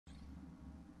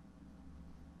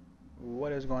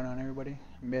What is going on, everybody?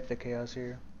 Mythic Chaos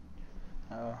here.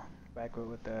 Back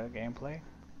with the gameplay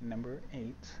number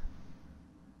 8.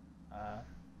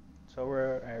 So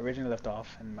where I originally left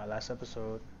off in my last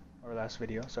episode, or last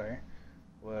video, sorry,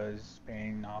 was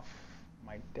paying off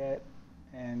my debt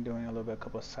and doing a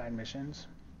couple of side missions.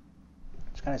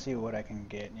 Just kind of see what I can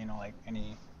get, you know, like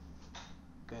any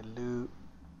good loot,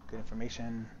 good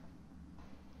information,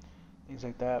 things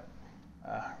like that.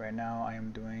 Right now I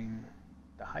am doing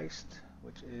the heist,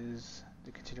 which is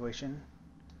the continuation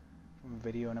from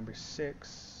video number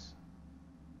 6,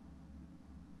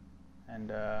 and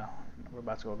we're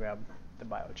about to go grab the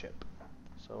biochip.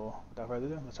 So without further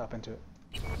ado, let's hop into it.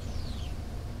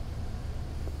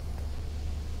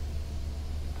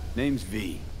 Name's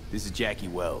V. This is Jackie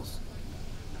Wells.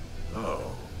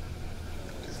 Oh.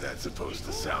 Is that supposed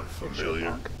to sound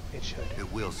familiar? It should.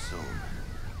 It will soon.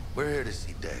 We're here to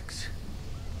see Dex.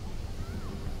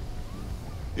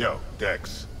 Yo,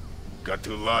 Dex. Got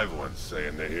 2 live ones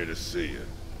saying they're here to see you.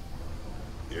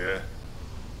 Yeah?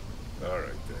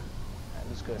 Alright then.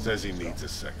 That's good. Says he Let's needs go. a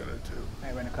second or 2.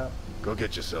 Hey, rent a cup. Go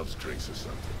get yourselves drinks or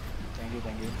something. Thank you,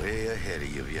 thank you. Way ahead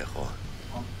of you, viejo.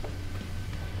 Oh.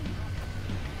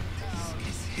 This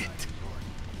is it.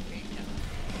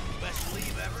 Best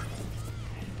leave ever.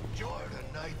 Jordan,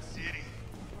 Night City.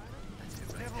 That's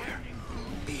it right there.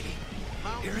 Beating.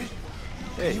 Hear it?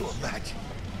 Hey. Can you imagine?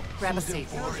 Grab a Susan seat.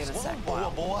 We'll Forrest, get a sec.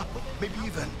 Boa Boa, maybe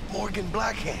even Morgan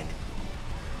Blackhand.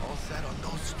 All sat on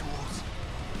those stools.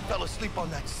 Fell asleep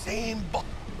on that same bunk.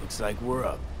 Looks like we're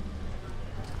up.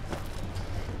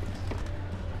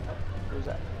 Who's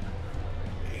that?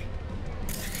 Hey,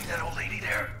 see that old lady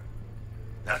there?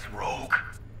 That's Rogue.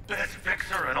 Best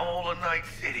fixer in all of Night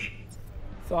City.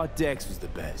 Thought Dex was the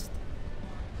best.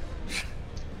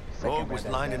 Rogue was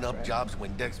lining up jobs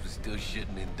when Dex was still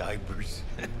shitting in diapers.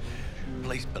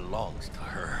 Place belongs to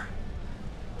her.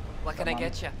 What can I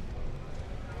get you?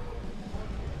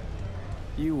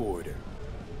 You order.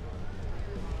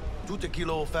 2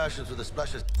 tequila old fashions with a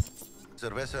splash of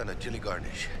cerveza and a chili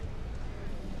garnish.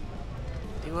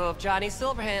 Duo of Johnny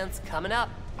Silverhands coming up.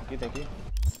 Thank you, thank you.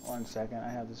 1 second, I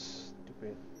have this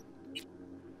stupid,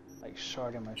 like,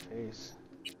 shard in my face.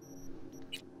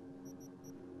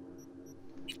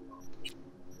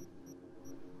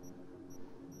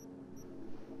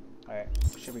 Alright,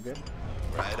 should be good.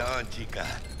 Right on, chica.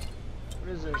 What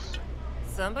is this?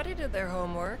 Somebody did their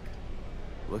homework.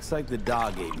 Looks like the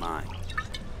dog ate mine.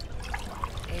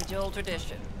 Age-old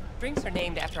tradition. Drinks are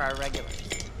named after our regulars.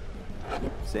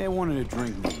 Say I wanted a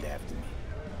drink named after me.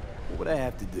 What would I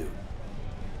have to do?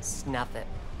 Snuff it.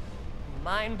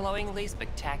 Mind-blowingly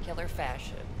spectacular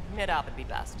fashion. Mid-op would be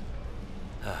best.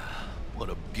 What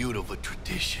a beautiful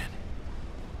tradition.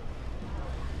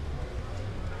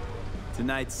 To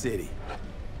Night City.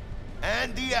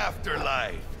 And the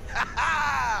afterlife. Ha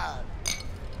ha!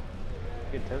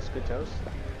 Good toast, good toast.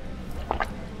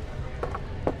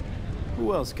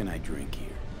 Who else can I drink here?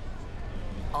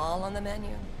 All on the menu.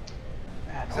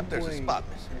 Man, Except there's a spot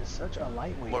missing. is such a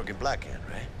lightweight. Morgan Blackhand,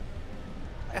 right?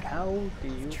 Like, how do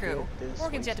you True. get this?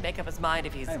 Morgan's yet to make up his mind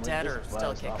if he's Anyway, dead this or is still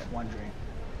Wells kicking. off one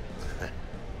drink.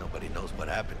 Nobody knows what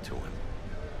happened to him.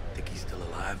 Think he's still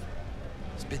alive?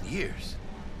 It's been years.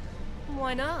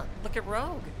 Why not? Look at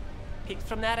Rogue. Peaks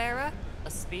from that era,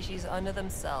 a species unto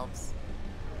themselves.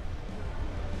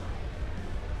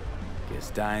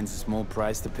 Guess dying's a small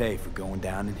price to pay for going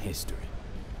down in history.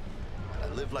 I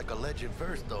live like a legend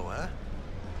first, though, huh?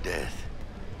 Death.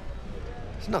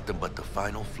 It's nothing but the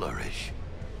final flourish.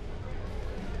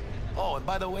 Oh, and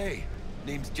by the way,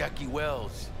 name's Jackie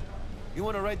Wells. You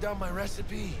want to write down my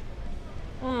recipe?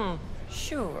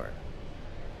 Sure.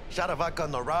 Shot of vodka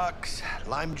on the rocks,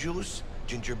 lime juice,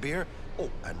 ginger beer. Oh,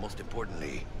 and most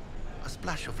importantly, a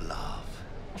splash of love.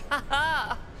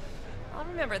 Haha! I'll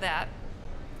remember that.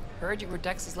 Heard you were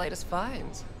Dex's latest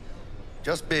finds.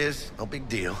 Just biz, no big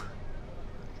deal.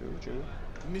 True, true.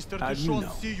 Mr. How do you Dishon,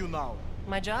 know? see you now.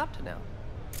 My job to know.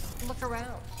 Look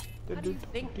around. How do you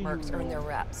think mercs earn their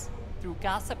reps? Through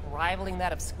gossip rivaling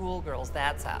that of schoolgirls,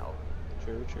 that's how.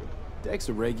 True, true. Dex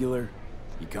a regular?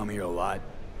 You come here a lot?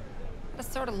 A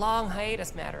sort of long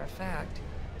hiatus, matter of fact.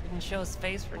 Didn't show his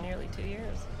face for nearly 2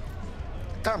 years.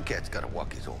 Tomcat's gotta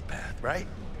walk his own path, right?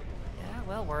 Yeah,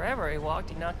 well, wherever he walked,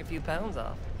 he knocked a few pounds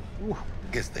off.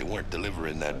 Guess they weren't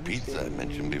delivering that pizza I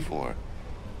mentioned before.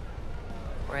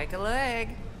 Break a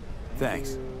leg.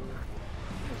 Thanks.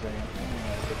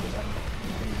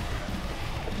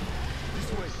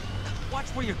 This way. Watch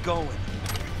where you're going.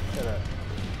 Shut up.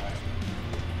 Alright.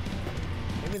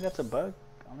 Maybe that's a bug.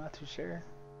 I'm not too sure,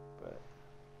 but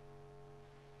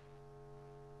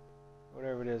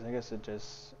whatever it is, I guess it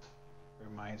just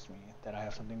reminds me that I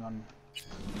have something on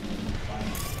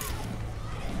fine.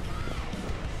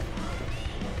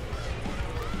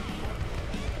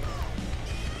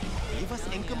 Gave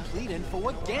us incomplete info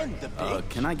again, the bitch.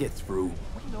 Can I get through?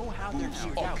 We know how they're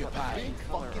geared out, but the big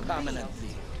fucking prominently.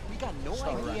 We got no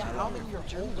idea how many are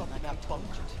holed up in that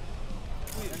bunker.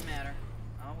 Doesn't matter.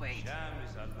 I'll wait.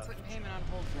 Put payment on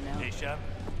hold for now. Hey, Shep.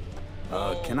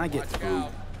 Can I get through?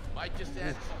 Might just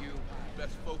ask you,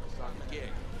 best focus on the gig.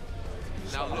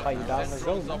 Now look, Fight you down, send let's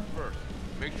drones go, up first.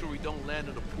 Make sure we don't land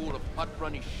in a pool of hot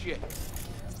runny shit.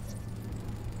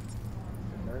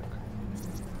 Merc.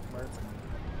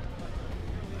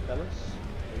 Fellas?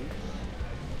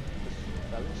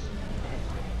 Fellas?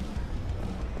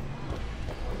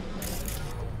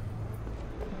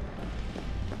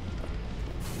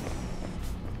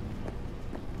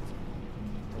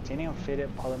 Titanium fitted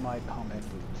polyamide combat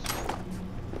boots.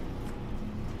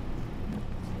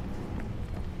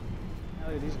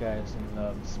 Look at these guys in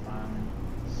love, smiling.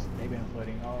 They've been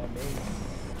flirting all day.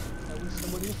 At least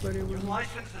somebody flirted with Your me.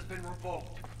 license has been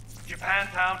revoked.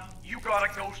 Japantown, you got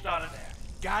a ghost out of there.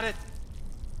 Got it?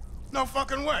 No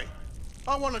fucking way.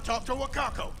 I want to talk to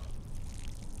Wakako.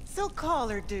 So call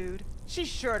her, dude. She's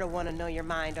sure to want to know your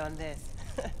mind on this.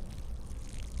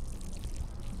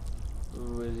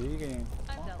 Who is he getting?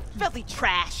 Filthy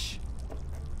trash.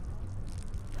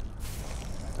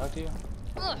 Can I talk to you?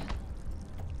 Ugh.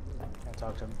 Can I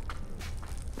talk to him?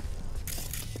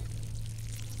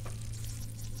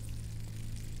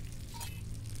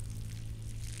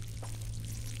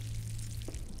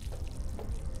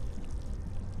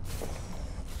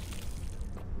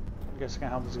 I guess I can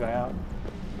help this guy out.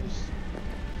 He's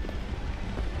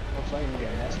looks like he's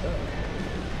getting messed up.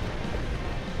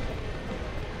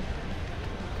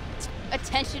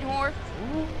 Attention, whore.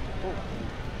 Ooh. Oh.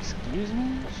 Excuse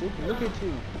me? Super, look at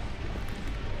you.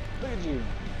 Look at you.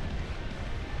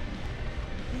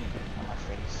 On my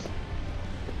face.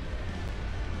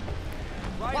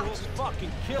 Right, will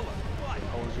fucking kill her. What?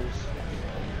 Posers.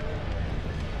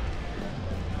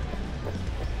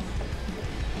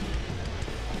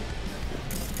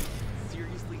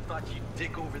 Seriously thought you'd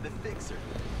dick over the fixer.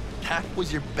 That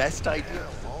was your best idea?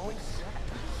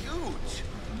 Huge.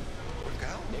 Work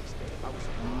out? Next day, I was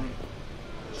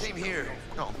Same here.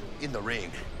 No, in the ring. You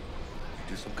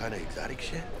do some kind of exotic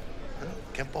shit? Huh?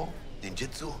 Kempo?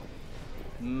 Ninjutsu?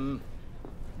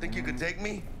 Think you could take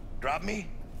me? Drop me?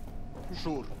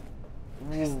 sure.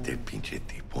 Este pinche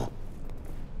tipo.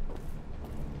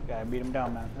 Gotta beat him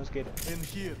down, man. Let's get it. In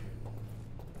here.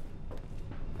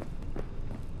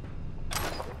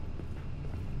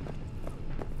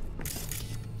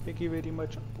 Thank you very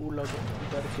much. Ulaga.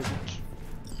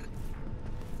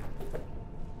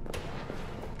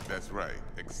 That's right,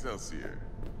 Excelsior.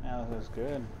 Now this is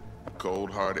good.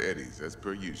 Cold hard eddies, as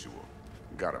per usual.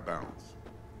 Gotta bounce.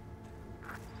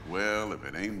 Well, if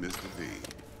it ain't Mr. V.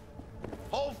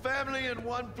 Whole family in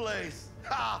one place.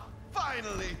 Ha!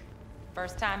 Finally!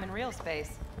 First time in real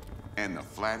space. And the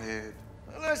flathead?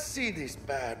 Let's see this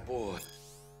bad boy.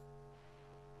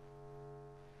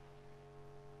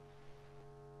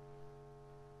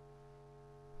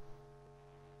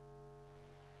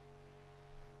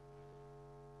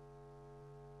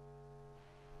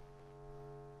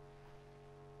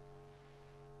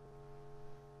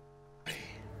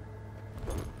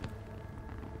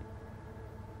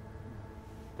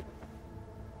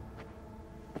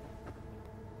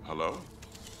 Hello?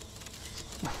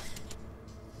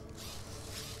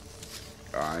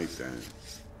 Alright then.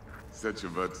 Set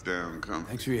your butts down, come.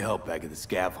 Thanks for your help back at the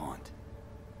scav haunt.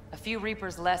 A few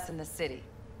Reapers less in the city.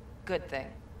 Good thing.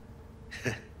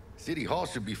 City Hall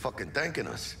should be fucking thanking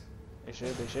us. They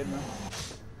should, man.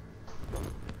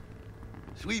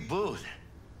 Sweet booth.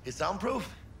 It's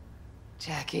soundproof?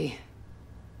 Jackie.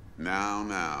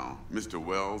 Now, Mr.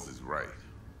 Wells is right.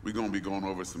 We're gonna be going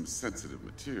over some sensitive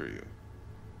material.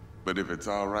 But if it's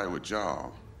all right with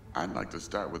y'all, I'd like to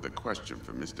start with a question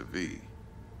for Mr. V.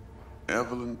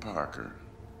 Evelyn Parker,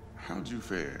 how'd you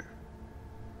fare?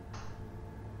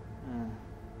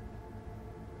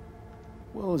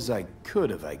 Well as I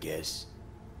could have, I guess.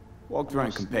 Walked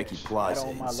around Almost Konpeki snitched. Plaza Had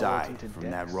all my inside loyalty to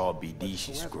from that Dex raw BD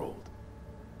she whatsoever.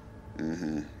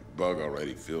 scrolled. Bug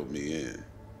already filled me in.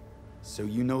 So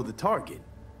you know the target.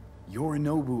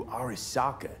 Yorinobu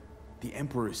Arasaka, the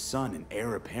Emperor's son and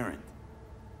heir apparent.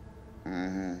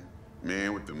 Man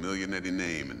with the millionaire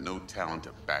name and no talent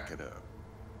to back it up.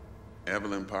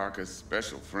 Evelyn Parker's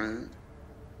special friend?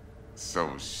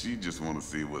 So she just want to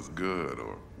see what's good,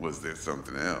 or was there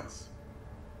something else?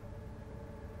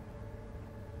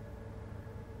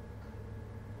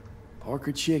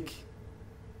 Parker chick?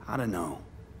 I don't know.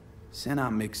 Sent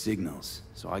out mixed signals,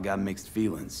 so I got mixed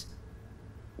feelings.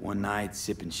 One night,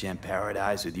 sipping Champ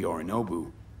Paradise with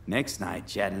Yorinobu. Next night,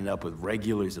 chatting it up with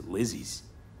regulars at Lizzie's.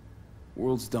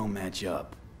 Worlds don't match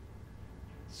up.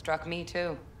 Struck me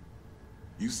too.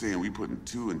 You saying we putting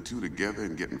 2 and 2 together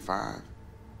and getting 5?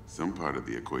 Some part of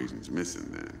the equation's missing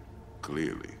then,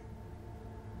 clearly.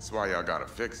 That's why y'all gotta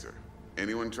fix her.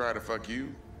 Anyone try to fuck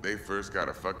you, they first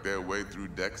gotta fuck their way through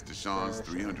Dex Deshawn's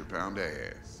 300-pound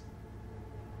ass.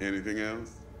 Anything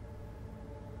else?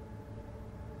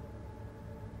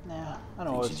 Nah, I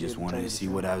don't know. She just wanted to see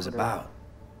what I was about.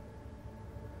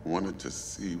 Wanted to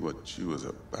see what you was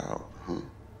about, huh?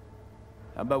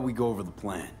 How about we go over the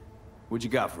plan? What you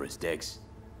got for us, Dex?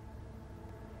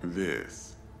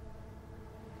 This.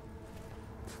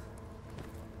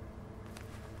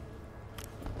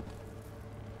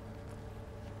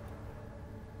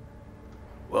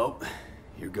 Well,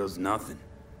 here goes nothing.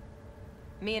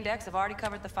 Me and Dex have already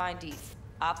covered the fine D's.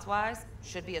 Ops-wise,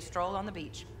 should be a stroll on the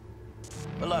beach.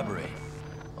 Elaborate.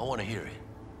 I want to hear it.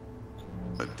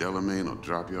 A Delamain will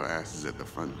drop your asses at the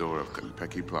front door of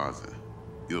Konpeki Plaza.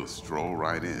 You'll stroll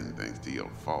right in thanks to your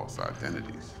false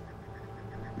identities.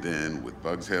 Then, with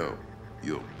Bug's help,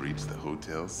 you'll breach the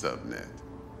hotel subnet.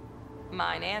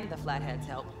 Mine and the Flathead's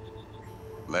help.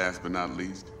 Last but not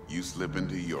least, you slip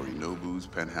into Yorinobu's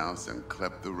penthouse and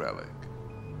clep the relic.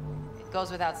 It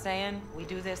goes without saying, we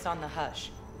do this on the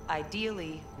hush.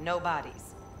 Ideally, no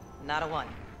bodies. Not a one.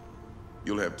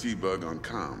 You'll have T-Bug on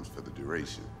comms for the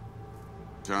duration.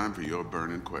 Time for your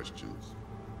burning questions.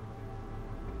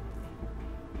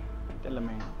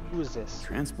 Delamain, who is this?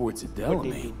 Transport's a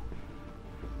Delamain.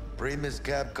 Primus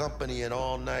Cab Company in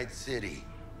All Night City.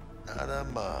 Nada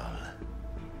mal.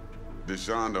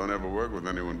 Deshawn don't ever work with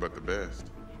anyone but the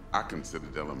best. I consider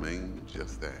Delamain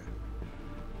just that.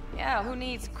 Yeah, who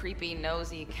needs creepy,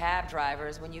 nosy cab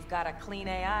drivers when you've got a clean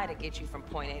AI to get you from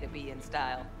point A to B in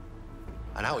style?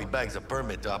 And how he bags a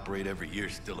permit to operate every year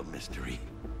is still a mystery.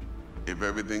 If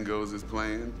everything goes as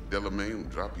planned, Delamain will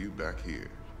drop you back here.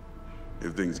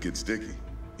 If things get sticky,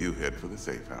 you head for the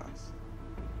safe house.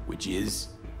 Which is?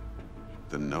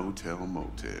 The no-tell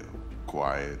motel.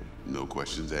 Quiet, no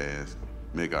questions asked.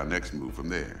 Make our next move from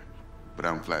there. But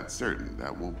I'm flat certain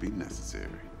that won't be necessary.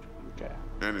 Okay.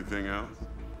 Anything else?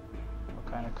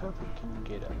 What kind of cover can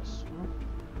you get us?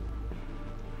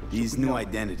 These new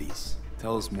identities.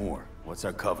 Tell us more. What's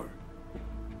our cover?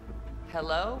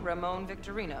 Hello, Ramon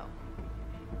Victorino.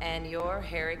 And you're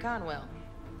Harry Conwell.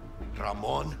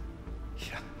 Ramon?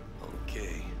 Yeah,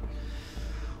 okay.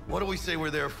 What do we say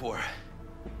we're there for?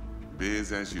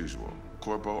 Biz as usual.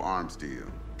 Corpo arms deal.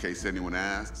 In case anyone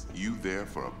asks, you there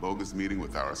for a bogus meeting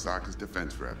with Arasaka's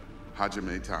defense rep,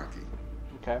 Hajime Taki.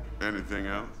 Okay. Anything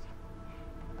else?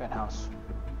 Penthouse.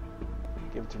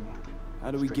 Give it to me.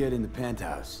 How do we get in the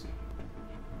penthouse?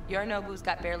 Yorinobu's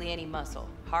got barely any muscle.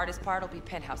 Hardest part will be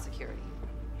penthouse security.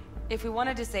 If we want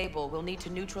to disable, we'll need to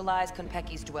neutralize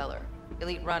Konpeki's dweller.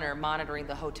 Elite runner monitoring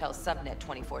the hotel's subnet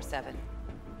 24/7.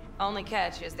 Only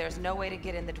catch is there's no way to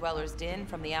get in the dweller's den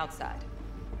from the outside.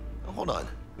 Hold on.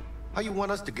 How you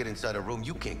want us to get inside a room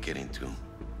you can't get into?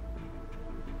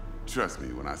 Trust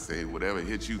me when I say whatever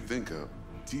hit you think of,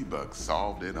 T-Bug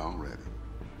solved it already.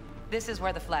 This is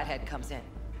where the Flathead comes in.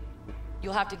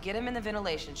 You'll have to get him in the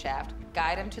ventilation shaft,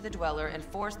 guide him to the dweller, and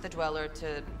force the dweller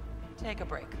to take a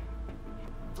break.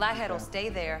 Flathead will stay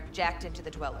there, jacked into the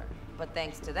dweller. But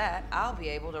thanks to that, I'll be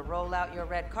able to roll out your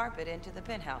red carpet into the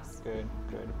penthouse. Good,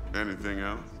 good. Anything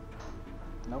else?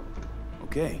 Nope.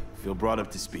 Okay, feel brought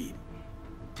up to speed.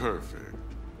 Perfect.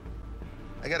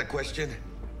 I got a question.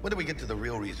 When do we get to the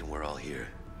real reason we're all here?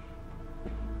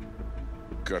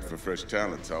 Cut for fresh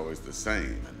talent's always the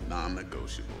same and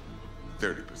non-negotiable.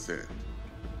 30%.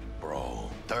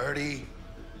 Bro, 30?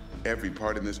 Every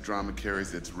part in this drama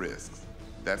carries its risks.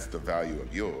 That's the value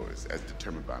of yours, as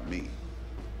determined by me.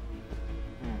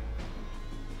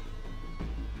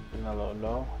 Being a little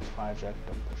low, it's fine, Jack.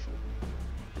 Don't push it.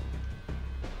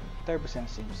 30%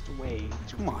 seems way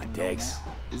too Come on, low Dex.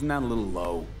 now. Isn't that a little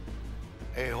low?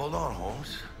 Hey, hold on,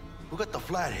 Holmes. Who got the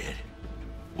Flathead?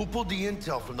 Who pulled the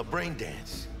intel from the brain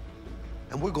dance?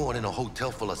 And we're going in a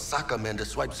hotel full of soccer men to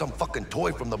swipe some fucking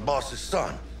toy from the boss's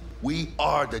son. We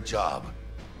are the job.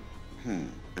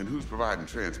 And who's providing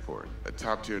transport? A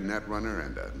top-tier netrunner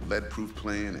and a lead-proof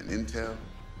plan and intel?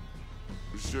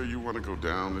 You sure you want to go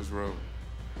down this road?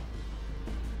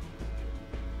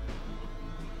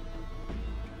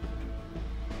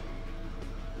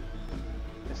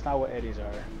 It's not what Eddies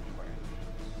are.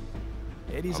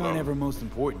 Eddies Hello? aren't ever most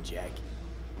important, Jack.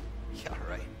 Yeah,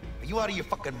 right. Are you out of your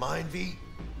fucking mind, V?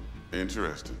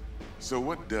 Interesting. So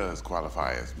what does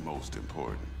qualify as most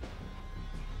important?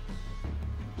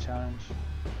 challenge.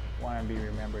 Want to be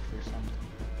remembered for something.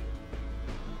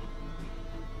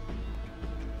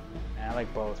 And I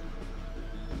like both.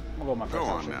 I'm gonna go with my Go first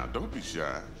on option. now, don't be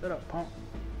shy. Shut up, punk.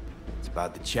 It's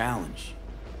about the challenge.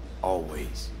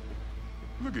 Always.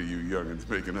 Look at you youngins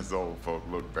making us old folk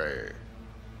look bad.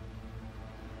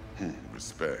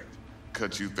 Respect.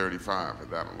 Cut you 35 for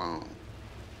that alone.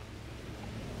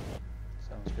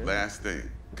 Sounds good. Last thing,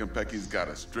 Konpeki's got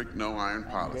a strict no-iron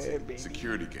policy.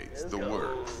 Security gates, the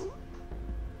works.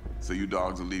 So you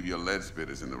dogs will leave your lead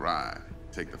spitters in the ride.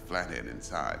 Take the flathead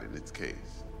inside in its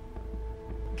case.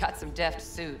 Got some deft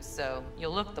suits, so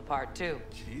you'll look the part too.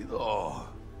 Chido.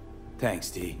 Thanks,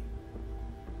 T.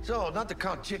 So, not to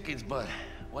count chickens, but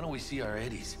why don't we see our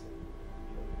Eddies?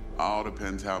 All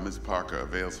depends how Miss Parker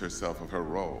avails herself of her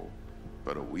role.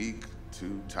 But a week,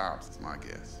 2 tops is my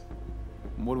guess.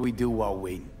 What do we do while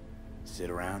waiting?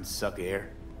 Sit around, suck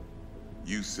air?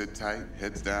 You sit tight,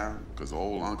 heads down, because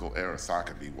old Uncle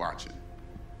Arasaka be watching.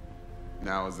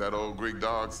 Now, as that old Greek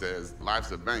dog says,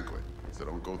 life's a banquet, so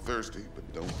don't go thirsty,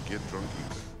 but don't get drunk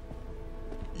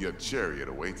either. Your chariot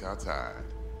awaits outside.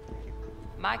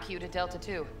 My cue to Delta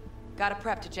 2. Gotta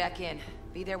prep to jack in.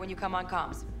 Be there when you come on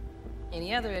comms.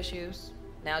 Any other issues?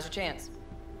 Now's your chance.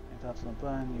 Any thoughts on the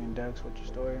plan? You and Dex, what's your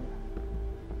story?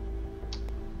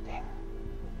 Dang.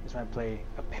 This might play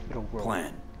a pivotal role.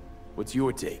 Plan. What's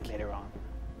your take? Later on.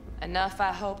 Enough,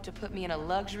 I hope, to put me in a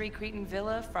luxury Cretan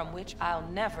villa from which I'll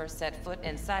never set foot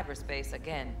in cyberspace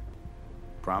again.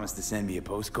 Promise to send me a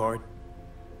postcard?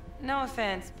 No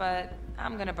offense, but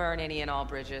I'm gonna burn any and all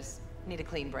bridges. Need a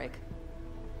clean break.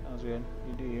 Sounds good.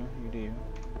 You do you. You do you.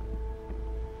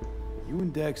 You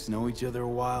and Dex know each other a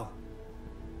while?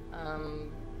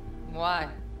 Why?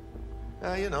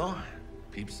 You know,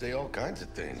 peeps say all kinds of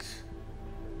things.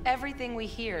 Everything we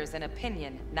hear is an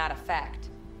opinion, not a fact.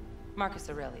 Marcus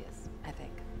Aurelius, I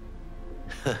think.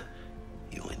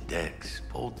 You and Dex,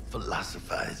 both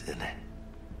philosophizing.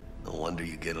 No wonder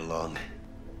you get along.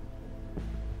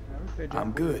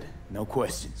 I'm good. No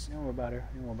questions. You know about her.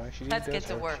 You know about her. She Let's does get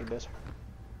to her. work. She does her.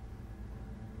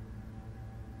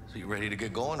 So you ready to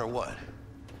get going or what?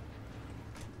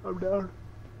 I'm down.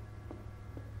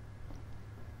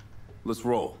 Let's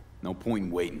roll. No point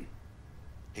in waiting.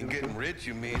 In getting rich,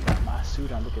 you mean? My suit,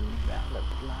 I'm looking down the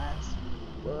lines.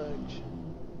 Fudge.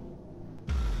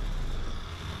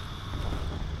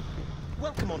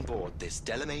 Welcome on board this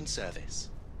Delamain service.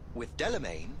 With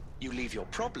Delamain, you leave your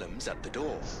problems at the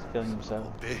door. Feeling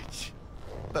himself. Bitch.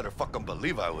 Better fucking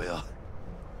believe I will.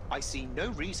 I see no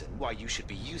reason why you should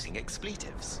be using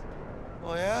expletives.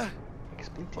 Oh yeah?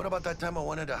 Expletives. What about that time I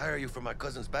wanted to hire you for my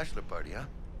cousin's bachelor party, huh?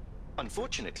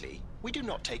 Unfortunately, we do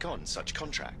not take on such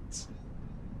contracts.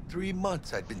 3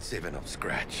 months I'd been saving up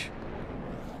scratch.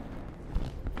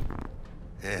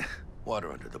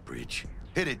 Water under the bridge.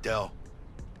 Hit it, Del.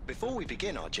 Before we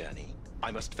begin our journey,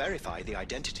 I must verify the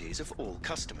identities of all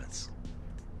customers.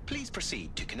 Please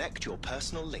proceed to connect your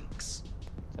personal links.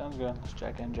 Sounds good. Let's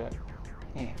jack in, jack.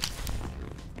 Yeah.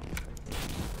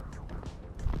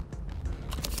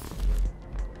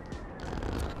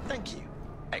 Thank you.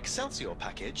 Excelsior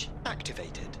package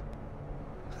activated.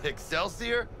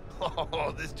 Excelsior?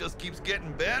 Oh, this just keeps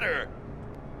getting better.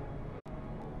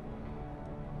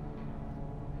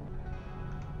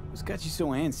 What's got you so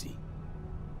antsy?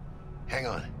 Hang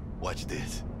on. Watch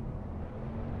this.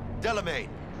 Delamain,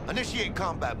 initiate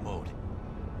combat mode.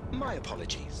 My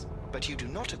apologies, but you do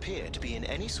not appear to be in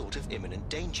any sort of imminent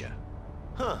danger.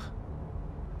 Huh.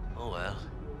 Oh well.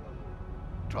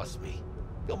 Trust me.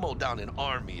 You'll mow down an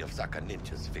army of Saka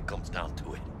ninjas if it comes down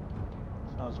to it.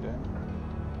 Sounds good.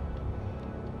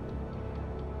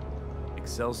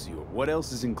 Excelsior. What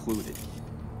else is included?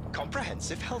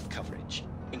 Comprehensive health coverage,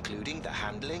 including the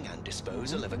handling and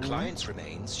disposal of a client's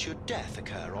remains should death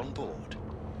occur on board.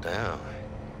 Damn.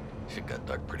 Shit got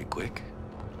dark pretty quick.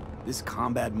 This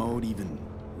combat mode even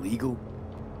legal?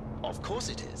 Of course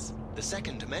it is. The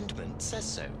Second Amendment says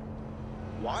so.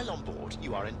 While on board,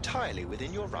 you are entirely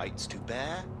within your rights to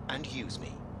bear and use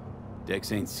me.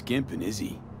 Dex ain't skimping, is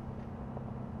he?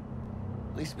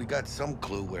 At least we got some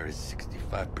clue where his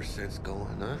 65%'s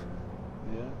going, huh?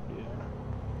 Yeah.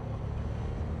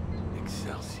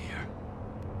 Excelsior.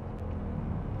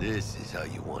 This is how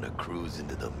you want to cruise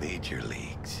into the major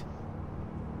leagues.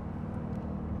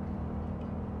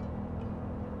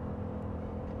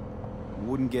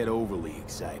 Wouldn't get overly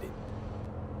excited.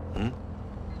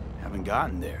 Haven't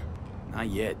gotten there. Not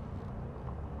yet.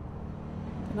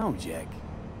 No, Jack.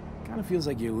 Kinda feels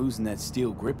like you're losing that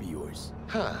steel grip of yours.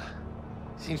 Huh.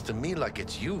 Seems to me like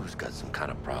it's you who's got some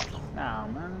kind of problem. Nah,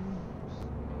 man.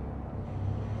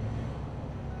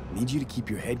 Need you to keep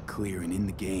your head clear and in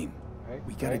the game. Right?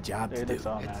 We got a job to do. It's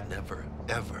never,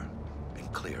 ever been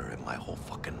clearer in my whole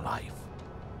fucking life.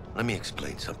 Let me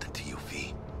explain something to you,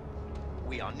 V.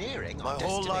 We are nearing My our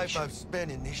whole life destination. I've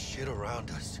spent in this shit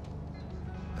around us.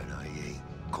 And I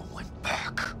ain't going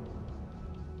back.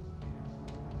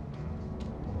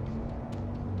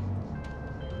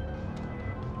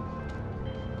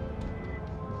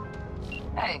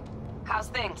 Hey, how's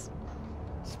things?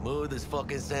 Smooth as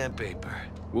fucking sandpaper.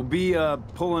 We'll be,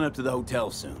 pulling up to the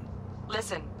hotel soon.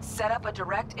 Listen, set up a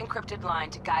direct encrypted line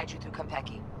to guide you through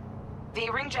Konpeki. V,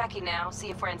 ring Jackie now, see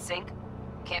if we're in sync.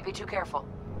 Can't be too careful.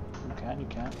 You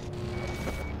can.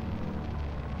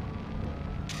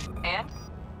 And?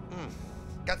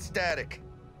 Got static.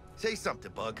 Say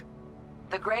something, Bug.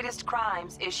 The greatest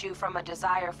crimes issue from a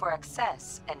desire for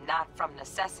excess and not from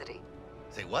necessity.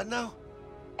 Say what now?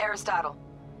 Aristotle.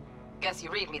 Guess you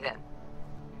read me then.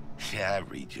 Yeah, I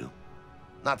read you.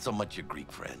 Not so much your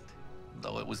Greek friend,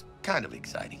 though it was kind of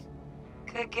exciting.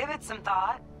 Could give it some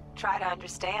thought. Try to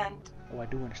understand. Oh, I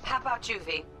do understand. How about you,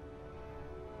 V?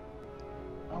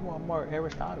 I want more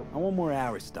Aristotle. I want more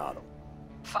Aristotle.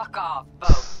 Fuck off,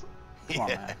 both. Come on,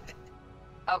 man.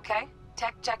 Okay,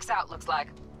 tech checks out, looks like.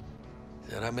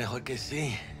 Será mejor que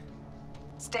sí.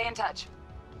 Stay in touch.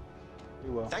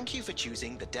 You will. Thank you for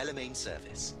choosing the Delamain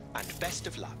service, and best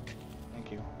of luck.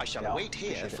 Thank you. I shall wait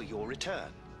here for your return.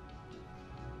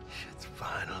 Shit's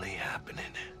finally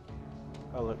happening.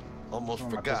 Oh, look. Almost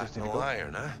Where my forgot, places need to no go.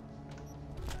 iron, huh?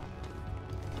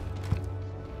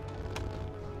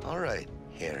 All right,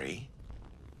 Harry.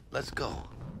 Let's go.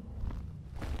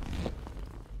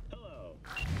 Hello.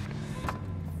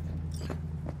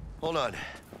 Hold on.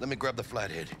 Let me grab the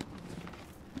flathead.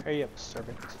 Hurry up,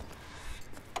 servant.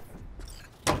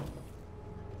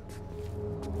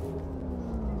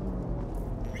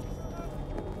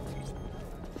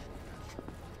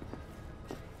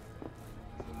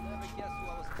 Never guess who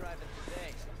I was driving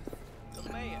today.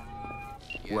 The mayor.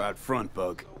 We're out front,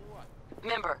 Bug.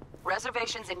 Remember,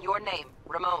 reservations in your name,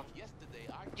 Ramon.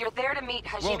 You're there to meet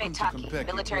Hajime Welcome to Taki, Konpeki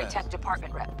military Plaza. tech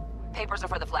department rep. Papers are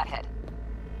for the Flathead.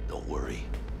 Don't worry.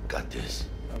 Got this.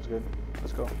 Sounds good.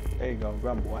 Let's go. There you go.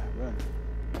 Run, boy. Run.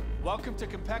 Welcome to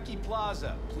Konpeki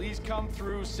Plaza. Please come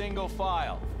through single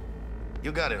file.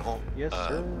 You got it, home. Yes,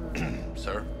 sir.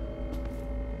 Sir?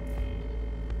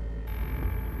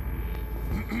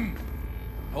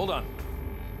 Hold on.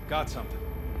 Got something.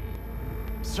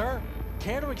 Sir,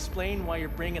 care to explain why you're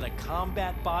bringing a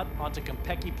combat bot onto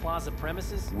Konpeki Plaza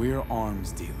premises? We're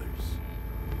arms dealers.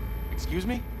 Excuse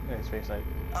me? Yeah, his face like.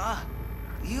 Ah,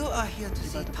 you are here to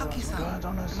see Taki-san.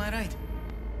 Am I right?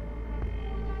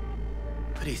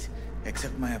 Please,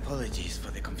 accept my apologies for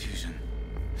the confusion.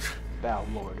 Thou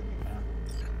Lord of me, man.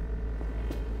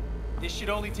 This should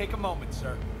only take a moment,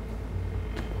 sir.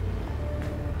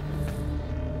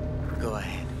 Go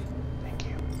ahead. Thank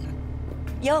you.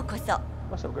 Yokoso.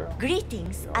 What's up, girl?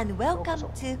 Greetings and welcome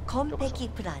to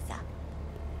Konpeki Plaza.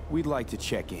 We'd like to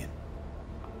check in.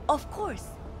 Of course.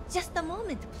 Just a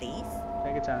moment, please.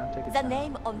 Take your time. Take your The time.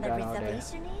 name on the Got all day.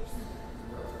 reservation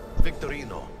is?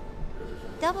 Victorino.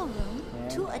 Double room,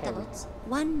 And 2 Harry. adults,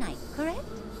 1 night, correct?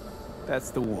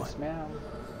 That's the one. Yes, ma'am.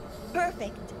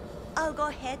 Perfect. I'll go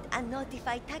ahead and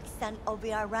notify Taki-san of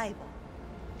your arrival.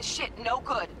 Shit, no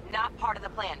good. Not part of the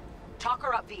plan. Talk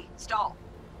her up, V. Stall.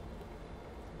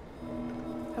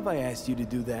 Have I asked you to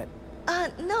do that?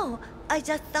 No. I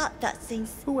just thought that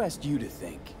since... Who asked you to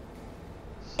think?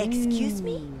 Excuse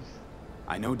me?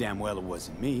 I know damn well it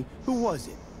wasn't me. Who was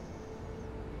it?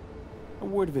 A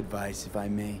word of advice, if I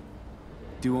may.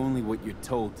 Do only what you're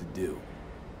told to do.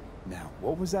 Now,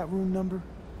 what was that room number?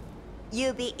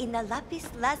 You'll be in a Lapis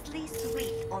Lazuli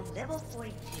suite on level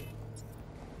 42.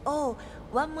 Oh,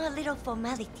 one more little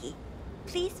formality.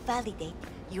 Please validate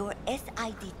your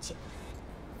SID chip.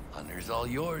 Honor's all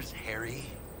yours, Harry.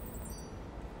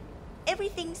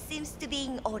 Everything seems to be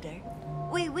in order.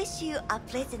 We wish you a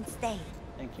pleasant stay.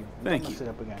 Thank you. Thank I'm gonna you. Sit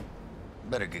up again.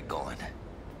 Better get going.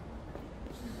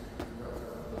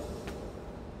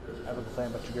 I have a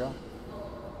complaint about your girl.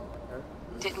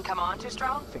 Didn't come on too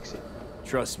strong? Fix it.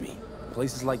 Trust me,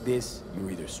 places like this, you're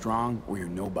either strong or you're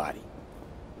nobody.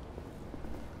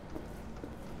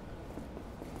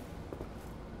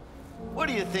 What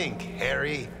do you think,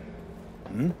 Harry?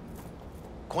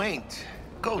 Quaint,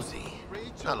 cozy.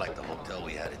 Not like the hotel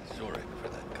we had in Zurich for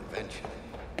that convention.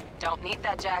 Don't need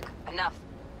that, Jack. Enough.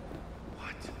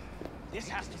 What? This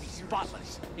has to be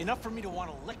spotless. Enough for me to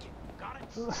want to lick it. Got it?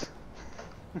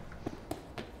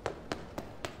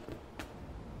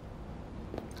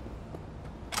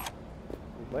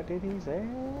 What did he say?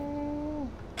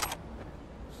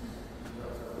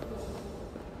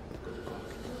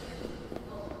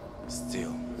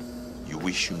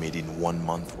 wish you made in 1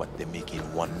 month what they make in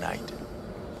 1 night.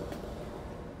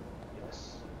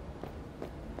 Yes.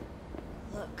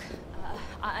 Look,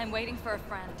 I'm waiting for a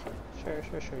friend. Sure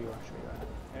you are.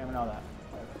 I didn't even know that.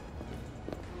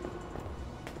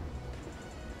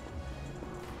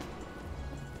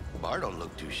 Bar don't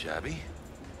look too shabby.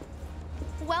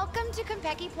 Welcome to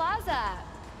Konpeki Plaza.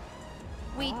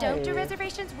 We don't do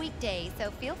reservations weekdays, so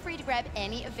feel free to grab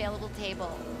any available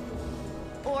table.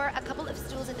 Or a couple of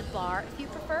stools at the bar if you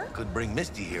prefer. Could bring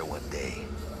Misty here one day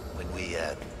when we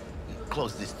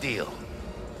close this deal.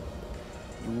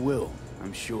 You will,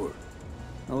 I'm sure.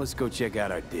 Now let's go check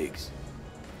out our digs.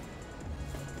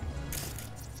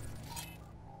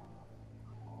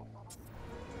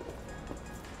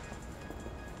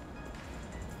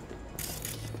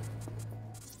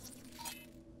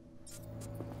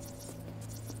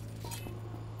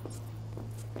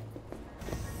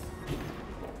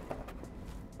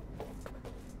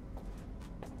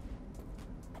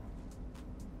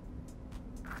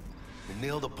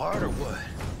 Nailed apart or what?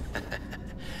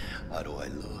 How do I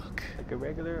look? Like a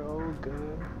regular old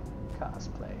good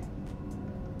cosplay.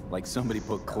 Like somebody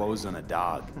put clothes on a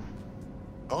dog.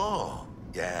 Oh,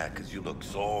 yeah, because you look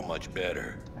so much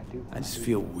better. I just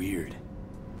feel weird.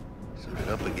 Suit it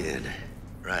up again.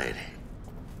 Right.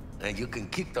 And you can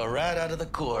kick the rat out of the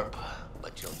corp,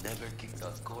 but you'll never kick the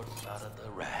corp out of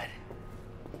the rat.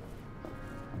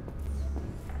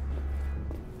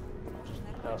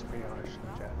 That was pretty harsh,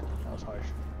 Chad. That was harsh.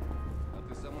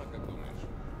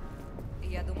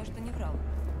 Я думаю, что не врал.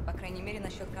 По крайней мере,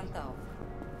 насчет Кантау.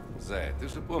 Зай, ты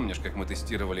же помнишь, как мы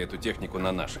тестировали эту технику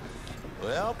на наших?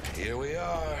 Well, here we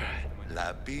are.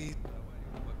 La Pete.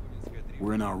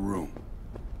 We're in our room.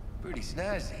 Pretty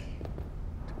snazzy.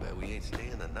 Too bad we ain't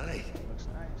staying the night. Looks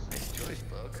nice. Nice choice,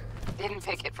 Buck. Didn't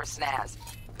pick it for snaz.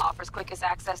 Offers quickest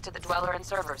access to the dweller and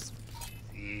servers.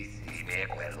 Sí, me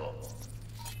acuerdo.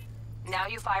 Now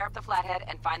you fire up the flathead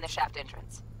and find the shaft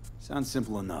entrance. Sounds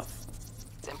simple enough.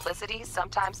 Simplicity,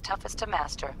 sometimes toughest to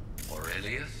master.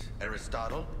 Aurelius?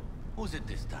 Aristotle? Who's it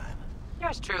this time?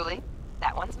 Yours truly.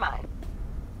 That one's mine.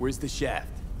 Where's the shaft?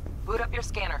 Boot up your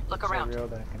scanner. Look around. Real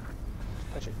that I can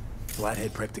touch it.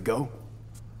 Flathead prep to go?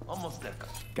 Almost there.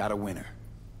 Got a winner.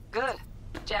 Good.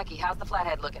 Jackie, how's the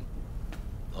flathead looking?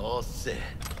 All set.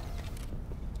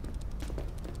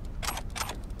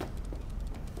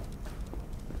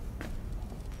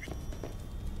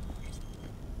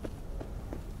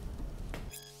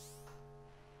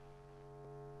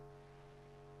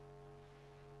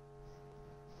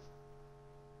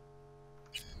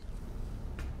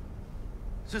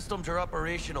 Systems are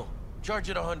operational. Charge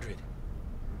at 100.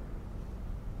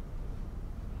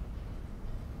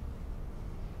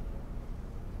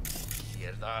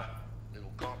 Mierda,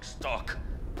 little cockstock.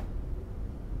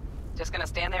 Just gonna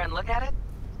stand there and look at it?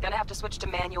 Gonna have to switch to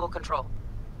manual control.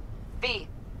 V,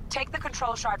 take the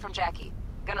control shard from Jackie.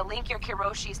 Gonna link your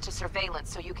Kiroshis to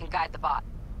surveillance so you can guide the bot.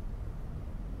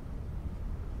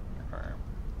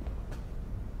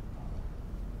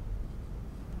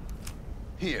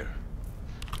 Here.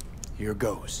 Here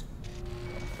goes.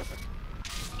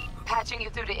 Patching you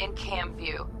through to in-cam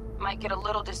view. Might get a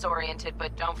little disoriented,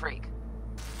 but don't freak.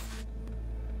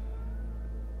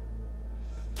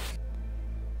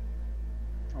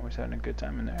 Always having a good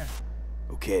time in there.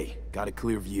 Okay, got a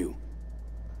clear view.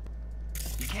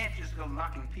 You can't just go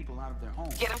knocking people out of their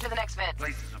homes. Get them to the next vent.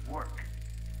 Places of work.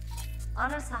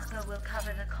 Arasaka will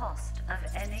cover the cost of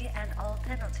any and all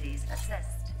penalties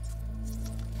assessed.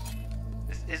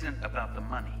 This isn't about the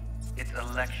money. It's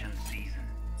election season.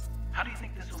 How do you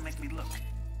think this will make me look?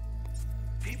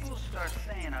 People start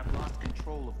saying I've lost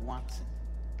control of Watson,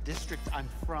 district I'm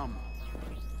from.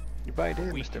 You probably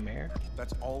did, Mr. Mayor.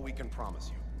 That's all we can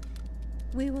promise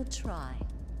you. We will try,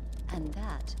 and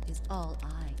that is all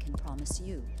I can promise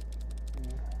you.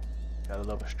 Gotta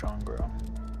love a strong girl.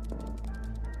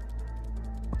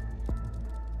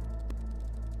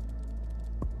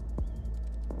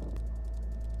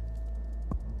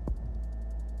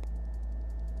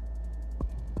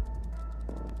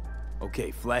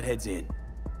 Okay, Flathead's in.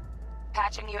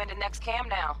 Patching you into next cam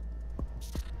now.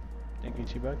 Thank you,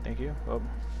 T-Bug. Thank you. Oh.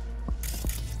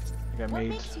 You got What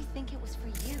maids. makes you think it was for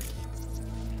you?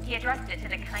 He addressed it to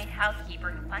the kind housekeeper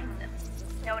who finds him.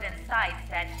 Note inside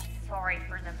said, sorry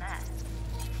for the mess.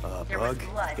 There was Bug?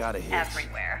 blood Got a hit.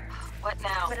 everywhere. What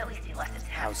now? But at least he left a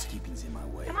tap. Housekeeping's in my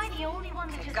way. Am I the only one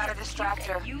that just Gotta gets distract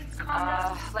her. used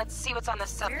condoms? Let's see what's on the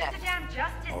Where's subnet. the damn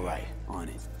justice? All right, on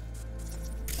it.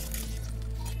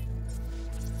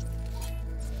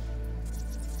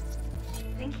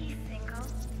 Think he's single?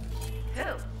 Who?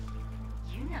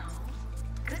 You know.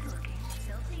 Good looking,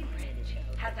 filthy rich.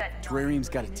 Had that Terrarium's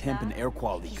got a temp and air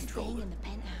quality controller.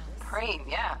 Preem,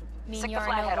 yeah. Mean Sick you're the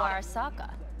no flathead on it. Arasaka.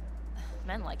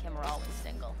 Men like him are always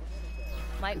single.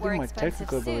 Might I think wear my expensive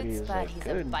technical ability suits, is, but like, he's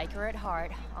good. a biker at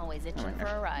heart, always itching for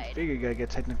a I ride. figure you gotta get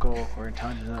technical or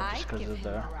intelligent up just because of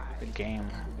the game.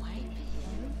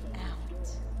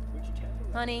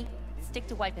 Honey, stick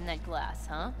to wiping that glass,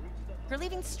 huh? You're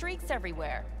leaving streaks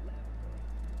everywhere.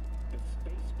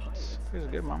 It's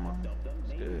good, mama.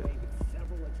 It's good.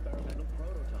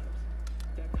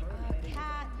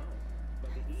 Cat,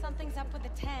 something's up with the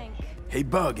tank. Hey,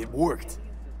 Bug, it worked.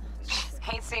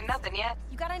 Ain't seen nothing yet.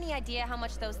 You got any idea how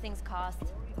much those things cost?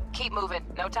 Keep moving.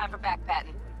 No time for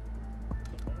backpatting.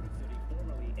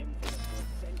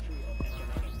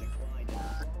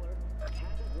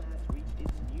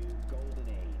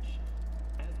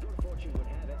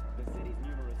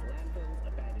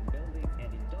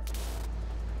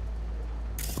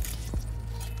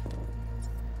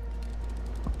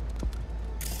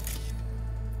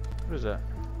 What is that?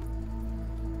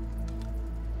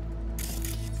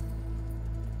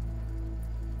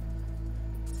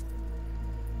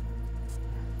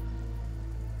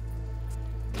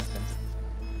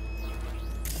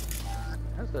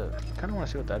 That's the. I kind of want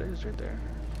to see what that is right there.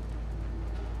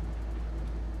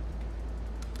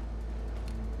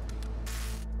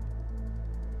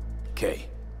 Okay.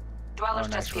 Dweller's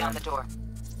nice just beyond run. the door.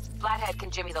 Flathead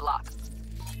can jimmy the lock.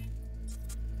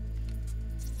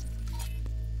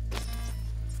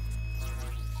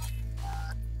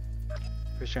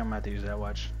 First time I'm gonna have to use that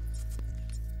watch.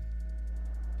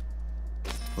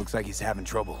 Looks like he's having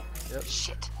trouble. Yep.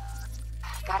 Shit.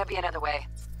 Gotta be another way.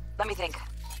 Let me think.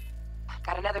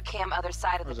 Got another cam other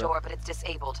side of the door, but it's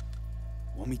disabled.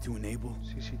 Want me to enable?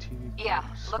 CCTV. Yeah,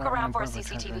 look around for a Smart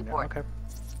CCTV transfer port. Okay.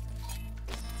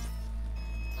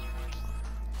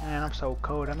 Man, I'm so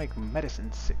cold. I make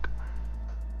medicine sick.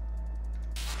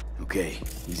 Okay,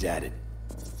 he's at it.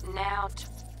 Now,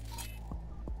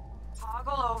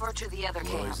 toggle over to the other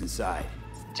cam. Dweller's inside.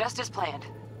 Just as planned.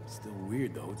 Still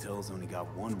weird, the hotel's only got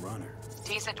one runner.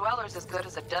 Decent Dweller's as good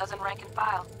as a dozen rank and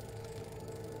file.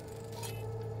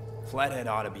 Flathead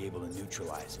ought to be able to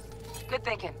neutralize it. Good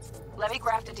thinking. Let me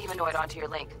graft a demonoid onto your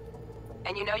link.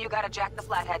 And you know you gotta jack the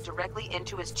Flathead directly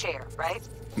into his chair, right?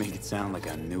 Make it sound like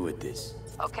I'm new at this.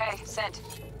 Okay, sent.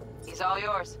 He's all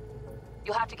yours.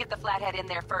 You'll have to get the Flathead in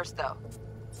there first, though.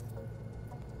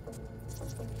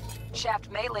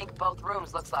 Shaft may link both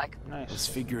rooms, looks like. Nice. Let's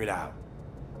figure it out.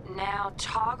 Now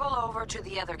toggle over to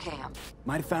the other cam.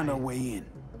 Might have found our way in.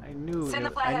 I knew. Send the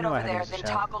I Flathead knew I over had to there, use the then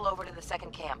shaft. toggle over to the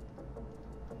second cam.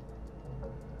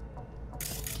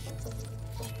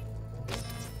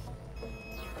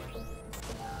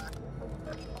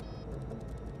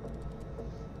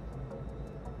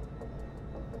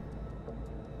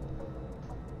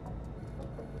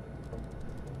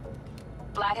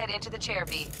 Flathead into the chair,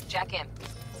 V. Jack in.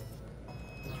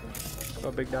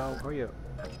 Oh, big dog, hurry up.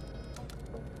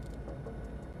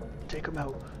 Take him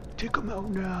out. Take him out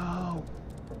now.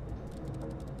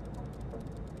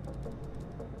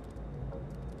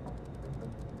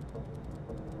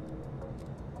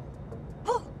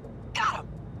 Woo! Got him!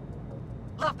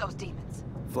 Love those demons.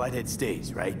 Flathead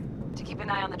stays, right? To keep an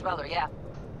eye on the Dweller, yeah.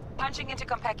 Punching into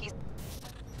Konpeki's.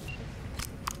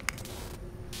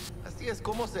 Así es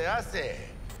como se hace.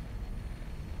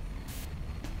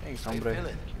 Thanks, How you hombre.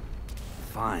 feeling?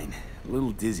 Fine. A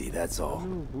little dizzy, that's all. A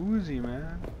little boozy,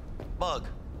 man. Bug,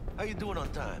 how you doing on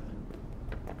time?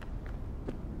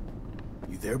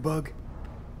 You there, Bug?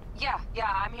 Yeah,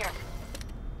 I'm here.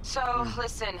 So,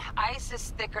 listen, ice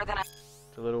is thicker than I...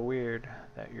 It's a little weird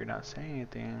that you're not saying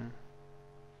anything.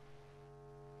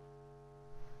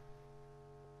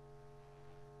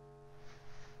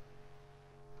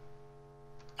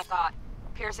 thought.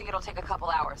 Piercing it'll take a couple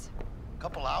hours.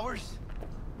 Couple hours?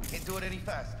 Can't do it any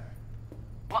faster.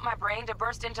 Want my brain to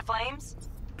burst into flames?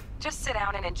 Just sit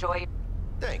down and enjoy.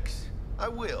 Thanks. I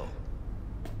will.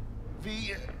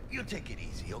 V, you take it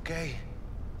easy, okay?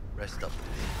 Rest up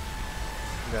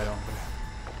a bit. Right on.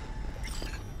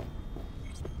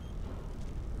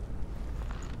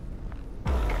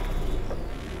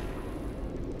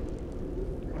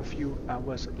 A few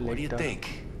hours later. What do you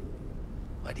think?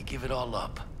 Why'd you give it all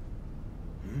up?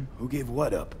 Who gave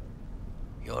what up?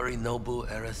 Yorinobu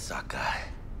Arasaka.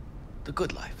 The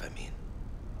good life, I mean.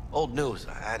 Old news,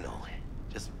 I know.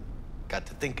 Just got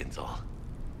to thinking's all.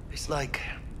 It's like,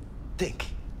 think.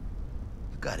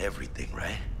 You got everything,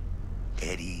 right?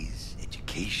 Eddies,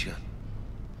 education.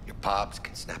 Your pops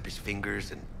can snap his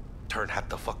fingers and turn half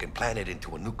the fucking planet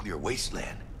into a nuclear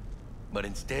wasteland. But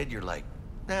instead, you're like,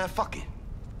 nah, fuck it.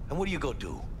 And what do you go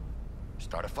do?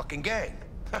 Start a fucking gang.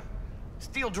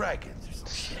 Steel dragons or some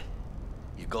shit.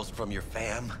 You ghost from your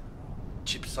fam,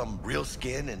 chip some real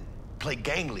skin, and play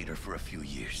gang leader for a few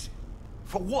years.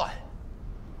 For what?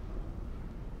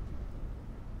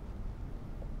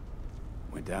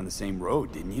 Went down the same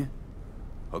road, didn't you?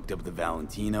 Hooked up with the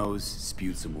Valentinos,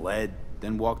 spewed some lead,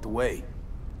 then walked away.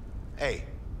 Hey,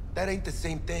 that ain't the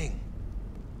same thing.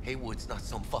 Haywood's not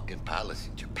some fucking palace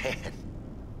in Japan.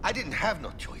 I didn't have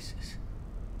no choices.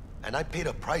 And I paid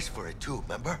a price for it too,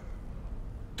 remember?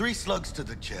 3 slugs to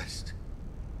the chest.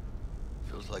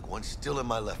 Feels like one's still in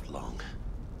my left lung.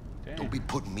 Damn. Don't be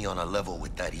putting me on a level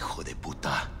with that hijo de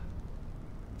puta.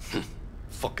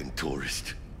 Fucking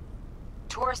tourist.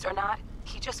 Tourist or not,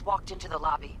 he just walked into the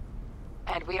lobby.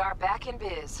 And we are back in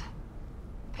biz.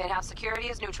 Penthouse security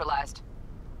is neutralized.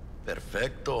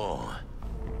 Perfecto.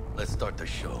 Let's start the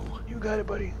show. You got it,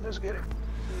 buddy. Let's get it.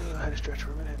 I had to stretch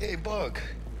for a minute. Hey, Bug.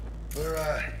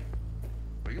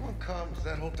 Were you on comms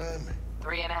that whole time?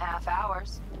 3.5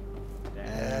 hours.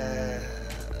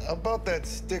 About that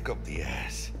stick up the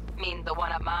ass. Mean the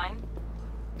one up mine?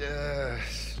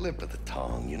 Slip of the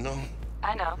tongue, you know?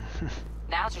 I know.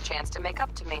 Now's your chance to make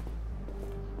up to me.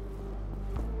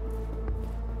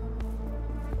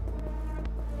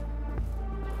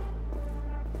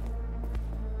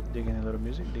 Digging a little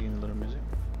music, digging a little music.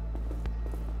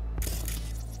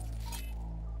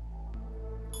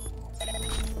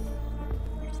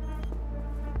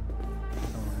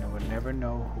 No one would never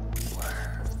know who we were.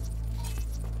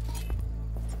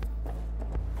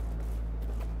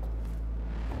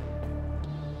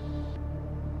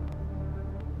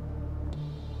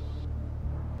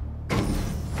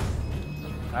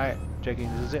 Alright, Jackie,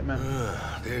 this is it, man.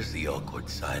 There's the awkward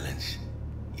silence.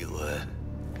 You,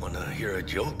 wanna hear a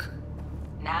joke?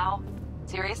 Now?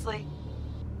 Seriously?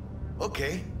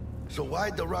 Okay, so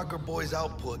why'd the Rocker Boy's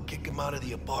output kick him out of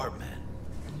the apartment?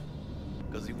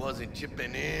 Because he wasn't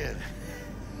chipping in.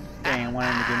 Dang,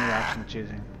 wanted to give me the option of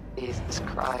choosing. Jesus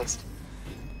Christ.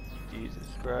 Jesus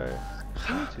Christ.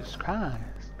 Jesus Christ.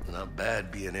 Not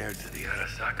bad being heir to the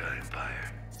Arasaka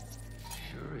Empire.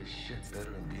 Sure as shit better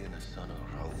than being a son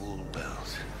of Raoul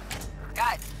Wells.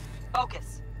 Guys,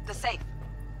 focus. The safe.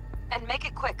 And make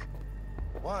it quick.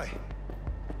 Why?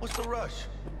 What's the rush?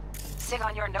 Sig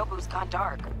on your Nobu's gone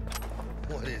dark.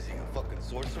 What is he, a fucking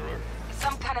sorcerer?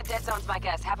 Some kind of dead zone's my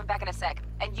guess. Have him back in a sec.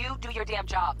 And you do your damn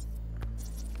job.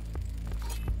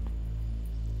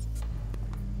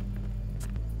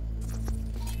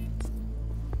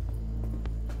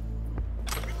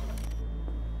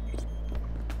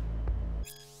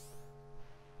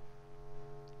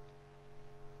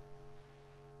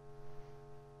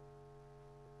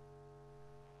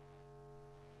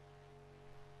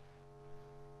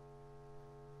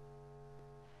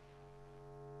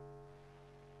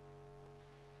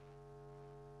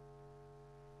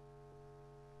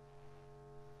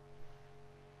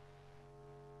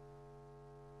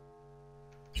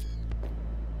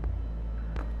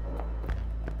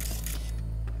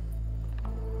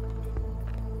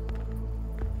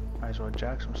 Might as well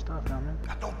jack some stuff now, man.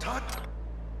 Got no time.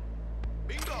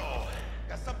 Bingo!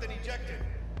 Got something ejected.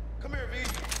 Come here, V.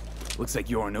 Looks like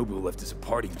Yorinobu left us a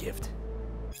parting gift.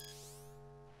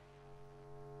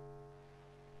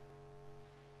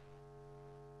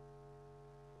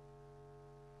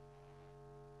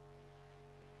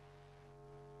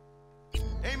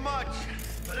 Ain't much,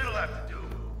 but it'll have to do.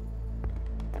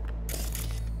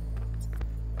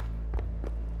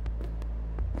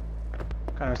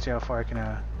 Kind of see how far I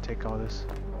can take all this.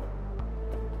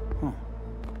 Huh.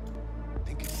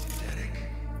 Think it's synthetic?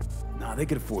 Nah, they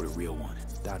could afford a real one,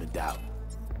 without a doubt.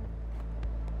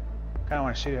 Kind of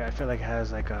want to shoot it. I feel like it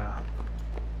has like a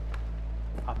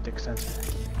optic sensor.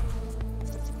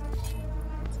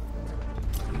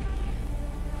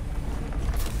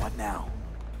 What now?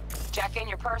 Jack in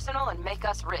your personal and make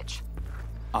us rich.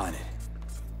 On it.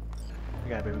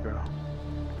 You got it, baby girl.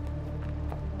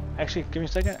 Actually, give me a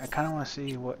second. I kind of want to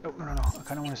see what. Oh, no. I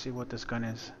kind of want to see what this gun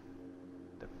is.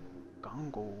 The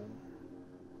Gongo.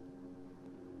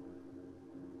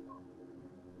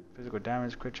 Physical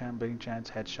damage, crit chance, bleeding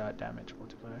chance, headshot damage,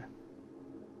 multiplier.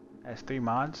 Has 3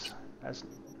 mods. That's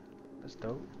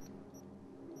dope.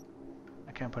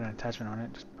 I can't put an attachment on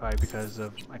it, just probably because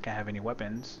of I can't have any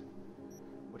weapons,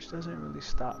 which doesn't really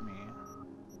stop me.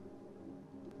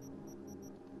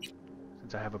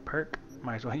 Since I have a perk,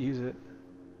 might as well use it.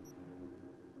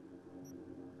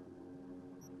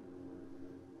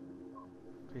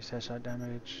 Increased headshot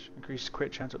damage, increased crit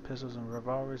chance with pistols and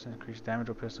revolvers, increased damage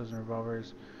with pistols and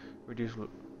revolvers, reduce.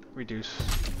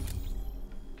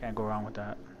 Can't go wrong with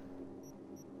that.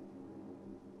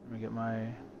 Let me get my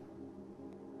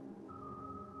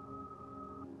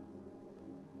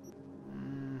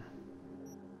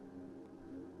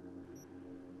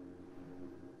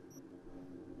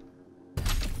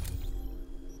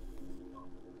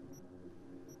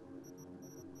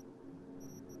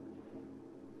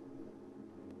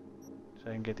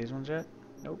I didn't get these ones yet?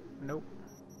 Nope, nope.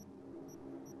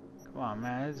 Come on,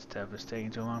 man, this stuff is taking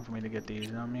too long for me to get these,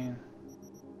 you know what I mean?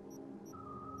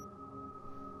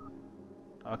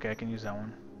 Okay, I can use that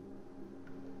one.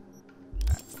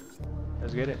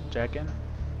 Let's get it, jack in.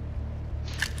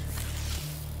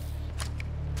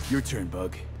 Your turn,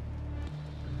 Bug.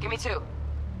 Give me 2. You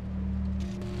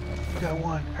got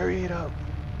 1, hurry it up.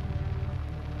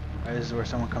 Alright, this is where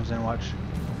someone comes in, watch.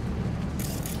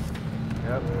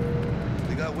 Yep.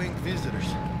 We got winged visitors.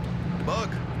 Bug.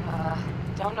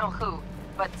 Don't know who,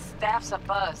 but staff's a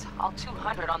buzz. All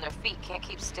 200 on their feet, can't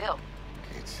keep still.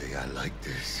 Can't say I like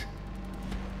this.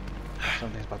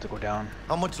 Something's about to go down.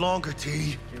 How much longer,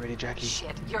 T? Get ready, Jackie.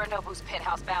 Shit, Yorinobu's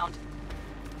penthouse bound.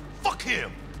 Fuck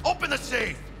him! Open the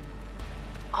safe!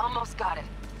 Almost got it.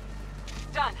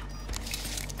 Done.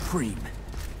 Cream.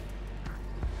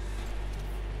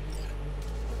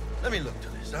 Let me look to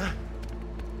this, huh?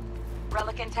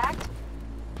 Relic intact?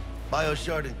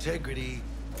 Bioshard integrity.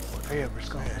 Hurry up, let's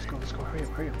go, let's go, let's go, hurry up,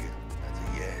 hurry up. That's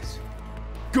a yes.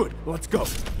 Good, let's go.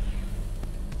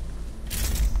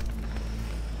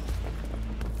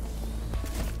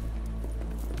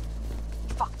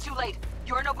 Fuck, too late.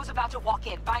 Yorinobu's about to walk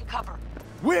in. Find cover.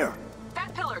 Where?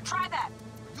 That pillar, try that.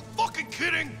 You fucking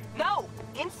kidding? No!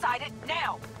 Inside it,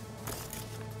 now!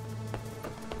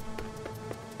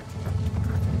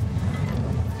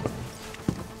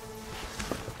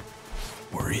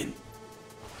 We're in.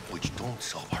 Which don't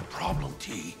solve our problem,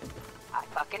 T. I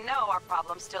fucking know our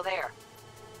problem's still there.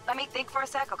 Let me think for a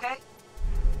sec, okay?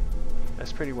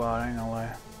 That's pretty wild, I ain't gonna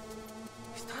lie.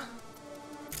 I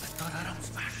thought I don't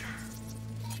smash her.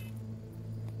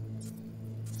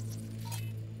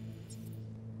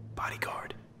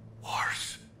 Bodyguard.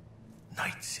 Wars.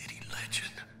 Night City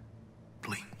legend.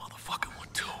 Blink motherfucking one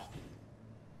too.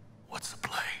 What's the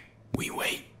play? We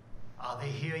wait. Are they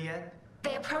here yet?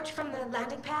 They approach from the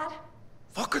landing pad?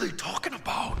 Fuck are they talking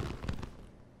about?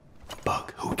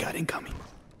 Bug, who got incoming?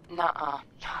 Nuh-uh.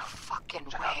 No fucking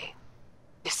way.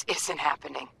 This isn't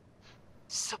happening.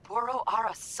 Saburo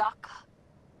Arasaka?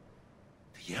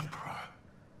 The Emperor.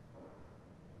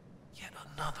 Yet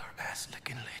another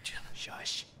ass-licking legend.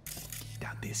 Shush.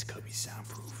 Doubt this could be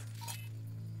soundproof.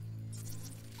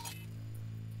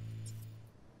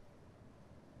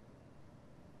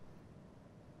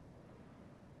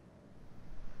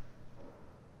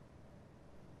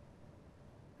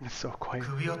 It's so quiet.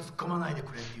 首を突っ込まないで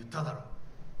くれって言っただろ。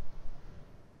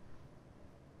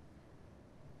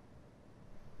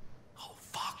Oh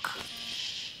fuck.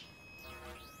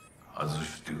 外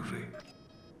してくれ。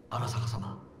荒坂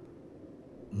様、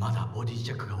まだボディ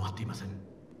チェックが終わっていません。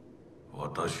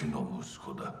私の息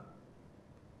子だ。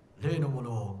例のも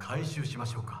のを回収しま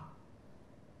しょうか。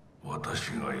私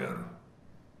がやる。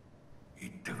言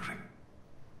ってくれ。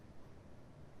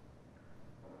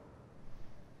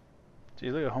Gee,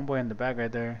 look at homeboy in the back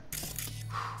right there.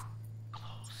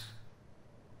 Close.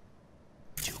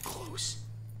 Too close.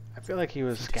 I feel like he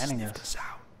was scanning us.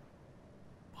 Out.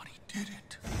 But he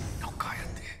didn't. No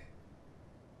cállate.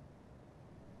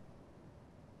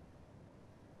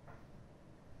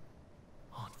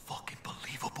 Unfucking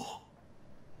believable.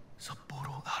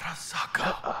 Saburo Arasaka.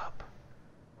 Shut up.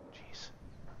 Jeez.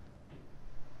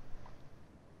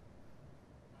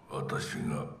 私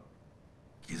が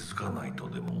気づかないと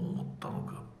でも思ったの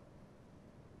か。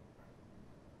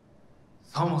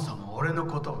そもそも俺の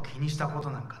ことを気にしたこと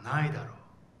なんかないだろう。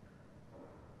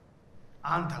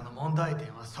あんたの問題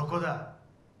点はそこだ。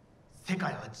世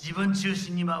界は自分中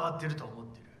心に回ってると思っ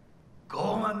てる。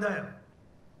傲慢だよ。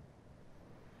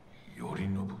頼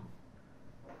信。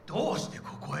どうして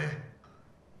ここへ？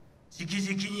直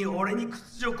々に俺に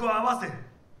屈辱を合わせ、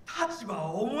立場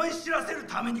を思い知らせる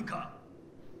ためにか。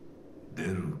出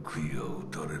る杭が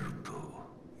打たれると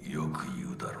よく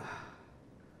言うだろう。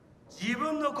自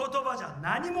分の言葉じゃ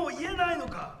何も言えないの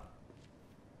か。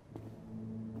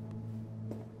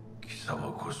貴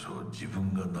様こそ自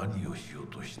分が何をしよう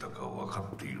としたか分か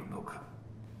っているのか。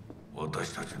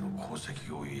私たちの功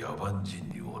績を野蛮人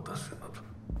に渡すなど、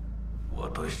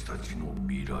私たちの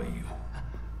未来を。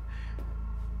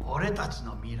俺たち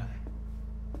の未来。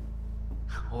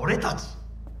俺たち。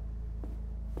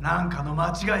なんかの間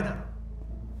違いだろ。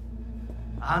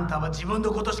あんたは自分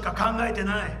のことしか考えて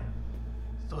ない。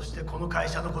そしてこの会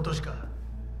社のことしか。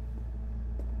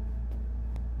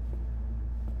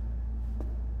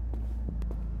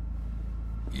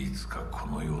いつかこ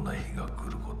のような日が来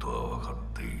ることは分かっ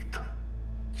ていた。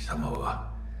貴様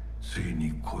はついに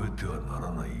越えてはな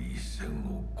らない一線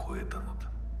を越えたの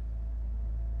だ。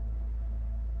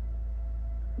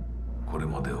これ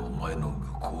までお前の愚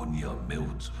行には目を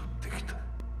つぶってきた。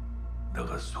だ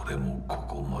がそれもこ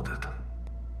こまでだ。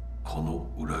この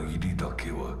裏切りだ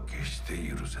けは決して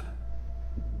許せぬ。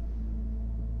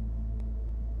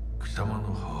貴様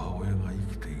の母親が生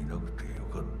きていなくてよ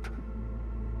かった。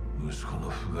息子の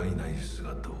不甲斐ない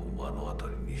姿を目の当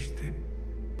たりにして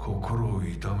心を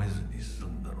痛めずに済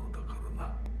んだのだから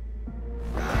な。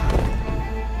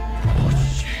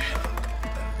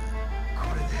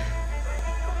これで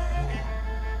もう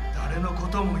誰のこ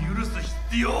とも許す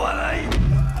必要はない。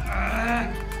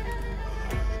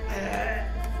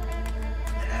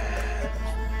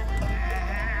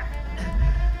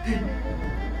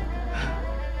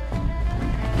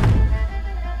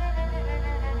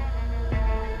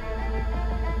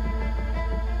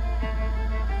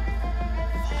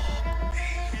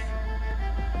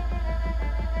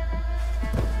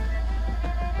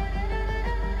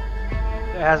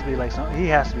It has to be like he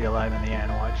has to be alive in the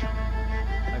end. Watch,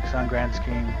 like some grand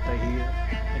scheme that he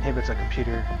inhibits a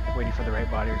computer waiting for the right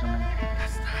body or something.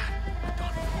 That's that.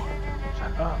 Done for.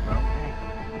 Shut up, bro. Hey.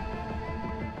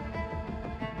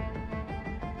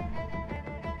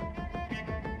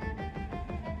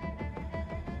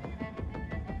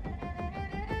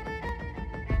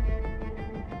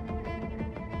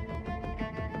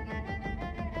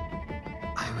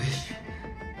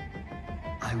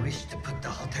 I wish to put the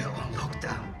hotel on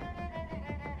lockdown.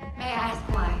 May I ask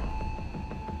why?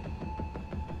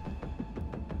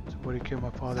 Somebody killed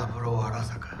my father. Saburo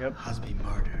Arasaka has been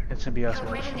murdered. It's gonna be us.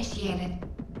 Code Red initiated.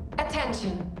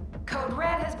 Attention. Code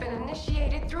Red has been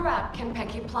initiated throughout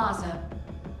Kenpeki Plaza.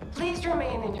 Please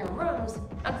remain in your rooms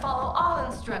and follow all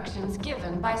instructions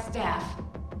given by staff.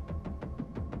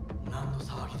 何の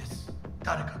騒ぎです。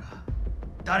誰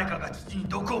かが父に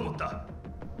毒を持った。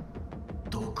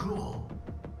毒を。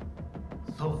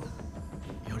そうだ。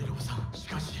頼信さん、し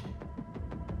かし。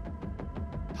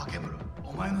竹村、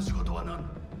お前の仕事は何だ。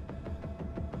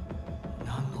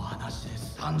何の話で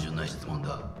す。単純な質問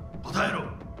だ。答えろ。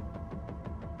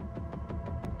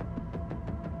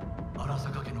荒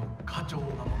坂家の家長を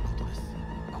守ることです。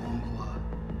今後は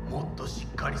もっとし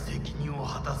っかり責任を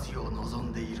果たすよう望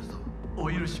んでいるぞ。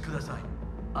お許しください、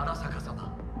荒坂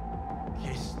様。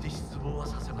決して失望は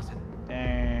させません。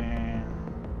Dang.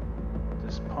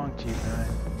 This punked you, man.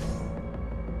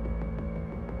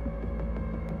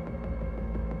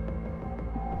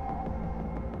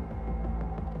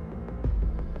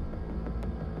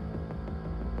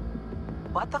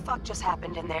 What the fuck just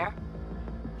happened in there?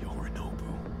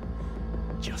 Yorinobu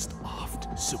just offed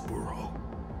Saburo.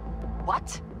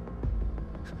 What?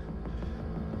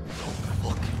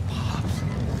 Fucking pops.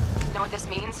 You know what this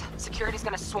means? Security's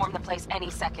gonna swarm the place any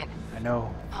second. I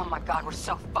know. Oh my god, we're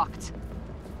so fucked.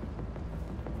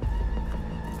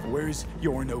 Where's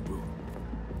Yorinobu?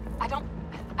 I don't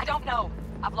know.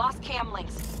 I've lost cam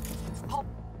links. Whole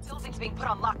building's being put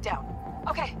on lockdown.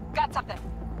 Okay, got something.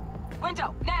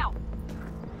 Window, now!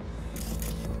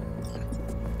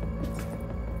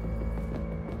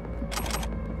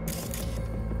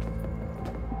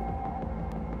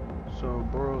 So,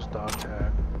 Burrow's dog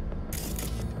tag.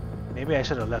 Maybe I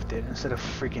should have left it instead of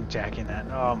freaking jacking that.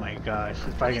 Oh my gosh,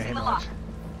 it's probably gonna hit me much.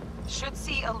 Should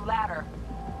see a ladder.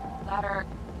 Ladder.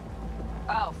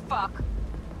 Oh, fuck.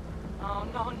 Oh,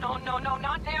 no,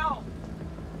 not now!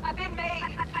 I've been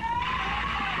made!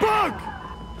 Bug!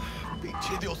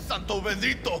 Pinche Dios santo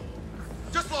bendito!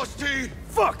 Just lost T!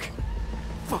 Fuck!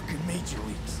 Fucking major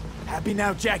leagues. Happy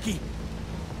now, Jackie?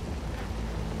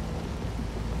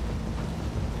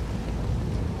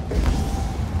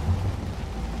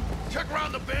 Check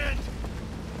around the bend!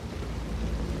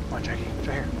 Come on, Jackie. It's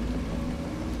right here.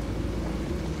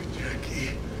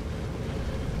 Jackie.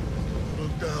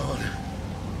 Look down.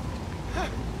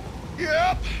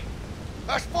 Yep!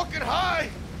 That's fucking high!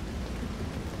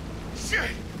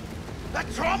 Shit!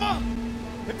 That trauma?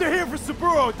 If they're here for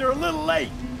Saburo, they're a little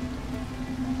late.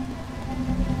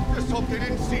 Just hope they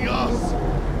didn't see us.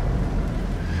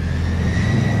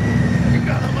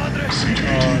 Chingada madre!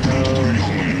 Oh no.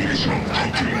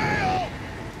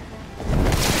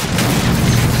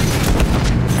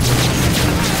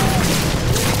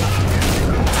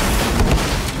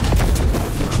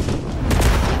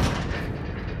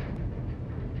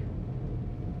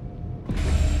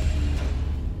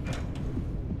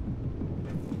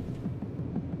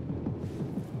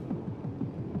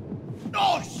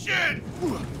 Oh shit!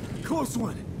 Close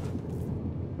one.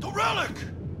 The relic!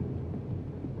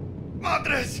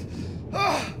 Madres!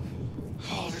 Oh,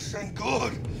 this ain't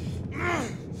good.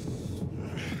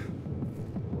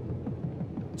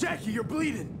 Jackie, you're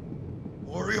bleeding.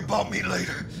 Worry about me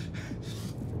later.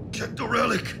 Check the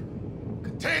relic.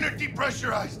 Container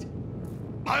depressurized.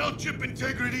 Ion chip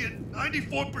integrity at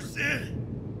 94%.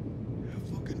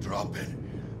 Fucking drop it.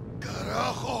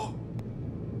 Carajo.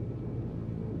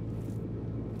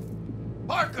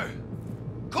 Parker!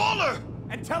 Call her!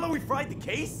 And tell her we fried the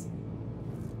case?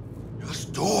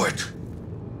 Just do it!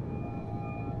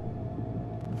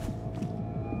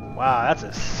 Wow, that's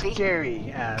a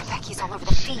scary ass. Becky's all over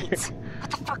the feeds. What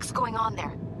the fuck's going on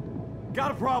there?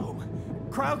 Got a problem.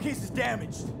 Cryo case is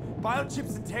damaged.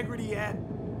 Biochip's integrity at...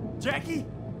 Jackie?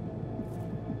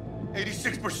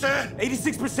 86%?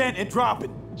 86% and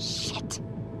dropping. Shit.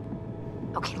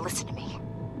 Okay, listen to me.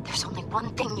 There's only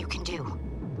one thing you can do.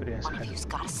 One of you's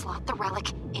gotta slot the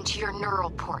relic into your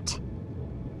neural port.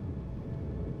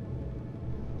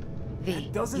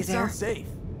 V, Doesn't you there? sound safe.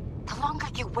 The longer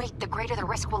you wait, the greater the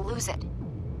risk we'll lose it.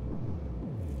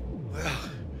 Well,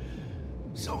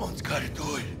 someone's gotta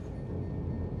do it.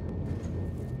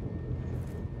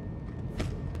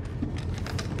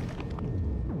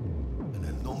 En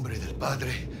el nombre del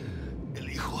Padre, el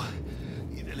Hijo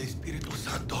y del Espíritu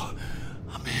Santo.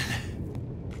 Amén.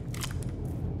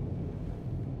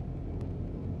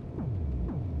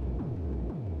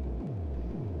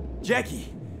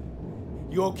 Jackie,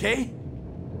 you okay?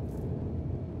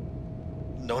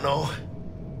 No.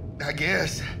 I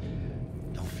guess.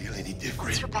 Don't feel any different.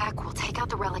 Once you're back, we'll take out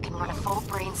the relic and run a full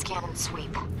brain scan and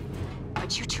sweep.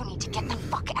 But you two need to get the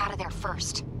fuck out of there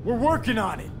first. We're working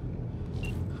on it.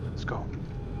 Let's go.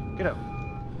 Get up.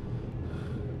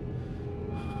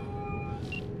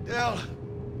 Del,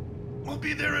 we'll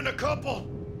be there in a couple.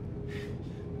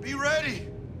 Be ready.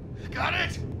 Got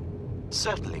it?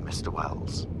 Certainly, Mr.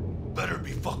 Wells. Better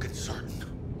be fucking certain.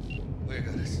 We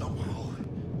gotta somehow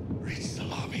reach the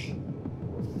lobby.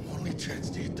 Only chance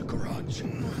to hit the garage.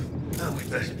 Now we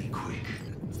better be quick.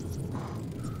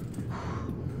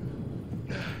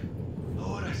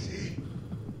 Ahora sí.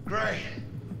 Great.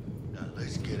 Now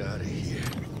let's get out of here.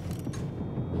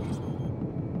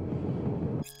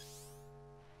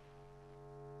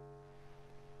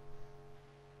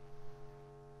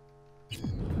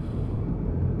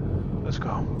 Let's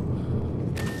go.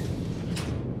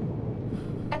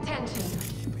 Attention.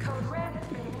 Code Red has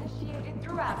been initiated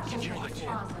throughout Kentucky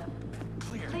Plaza.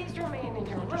 Please remain in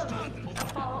your rooms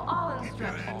and follow all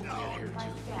instructions given by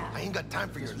staff. I ain't got time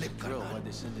for your lip drill why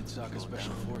they send in Saka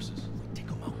Special Forces. Take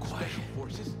them out quiet. Special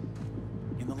Forces?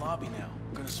 In the lobby now.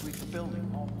 We're gonna sweep the building,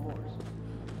 all floors.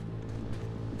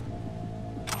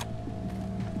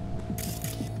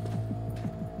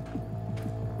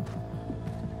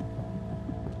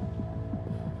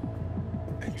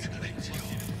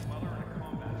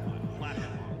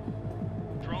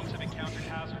 Drones have encountered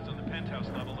hazards on the penthouse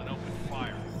level and opened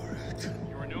fire.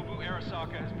 Yorinobu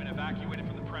Arasaka has been evacuated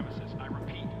from the premises. I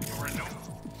repeat,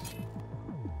 Yorinobu.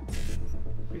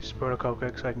 Use protocol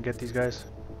quick so I can get these guys.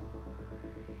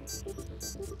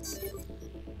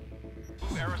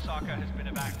 Arasaka has been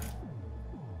evacuated.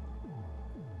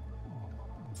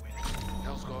 What the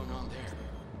hell's going on there?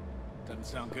 Doesn't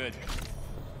sound good.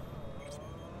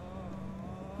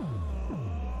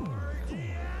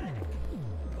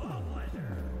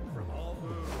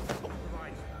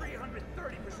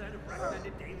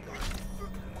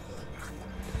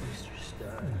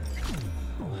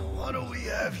 What do we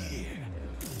have here?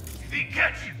 He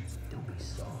catch you! Don't be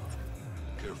soft.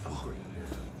 Careful.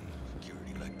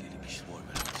 Security like they be swarming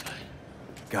outside.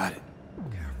 Got it.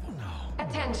 Careful now.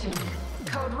 Attention.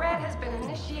 Code Red has been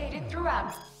initiated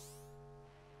throughout.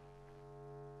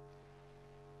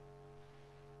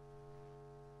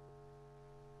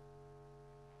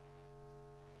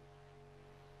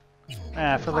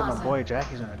 Man, I feel like my boy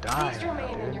Jackie's gonna die. Please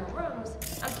remain in your rooms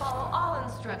and follow all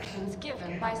instructions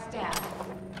given by staff.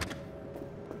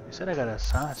 They said I got a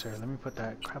silencer. Let me put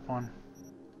that crap on.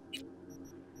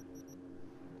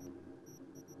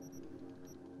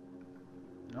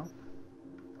 No.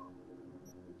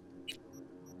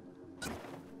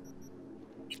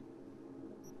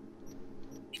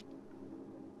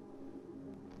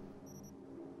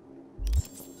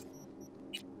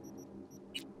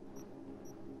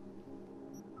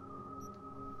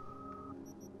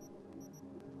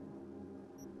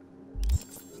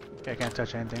 Okay, I can't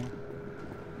touch anything.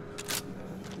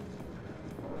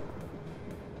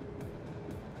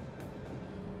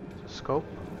 Scope.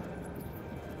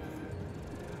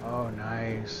 Oh,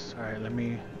 nice. All right, let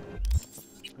me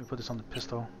put this on the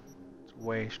pistol. It's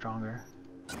way stronger.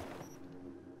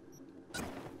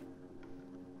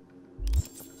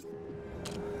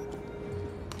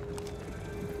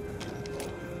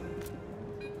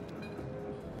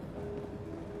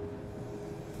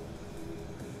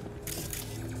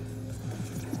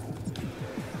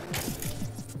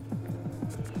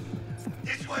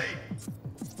 This way.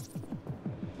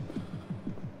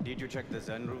 Did you check the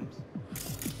Zen rooms?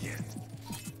 Yes.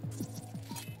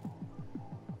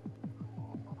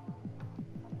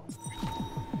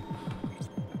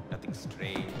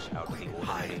 out of the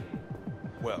ordinary?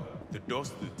 Well, the doors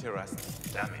to the terrace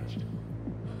is damaged.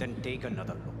 Then take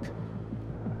another look.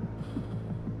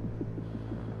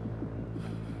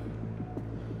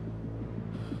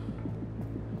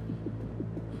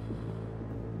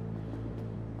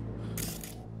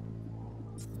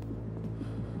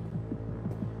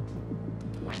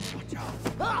 Watch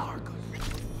out, Marcus!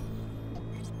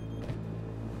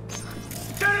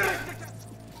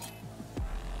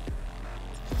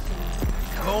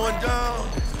 Going down.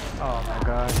 Oh my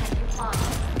god.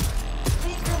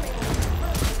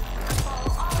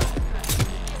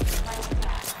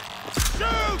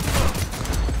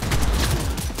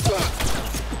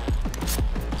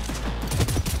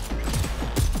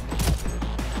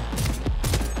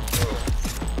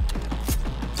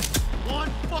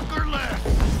 One fucker left.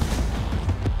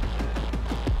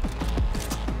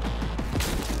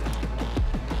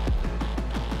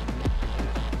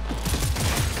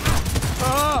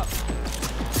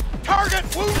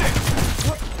 Target wounded.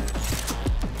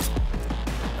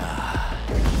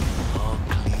 All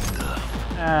cleaned up.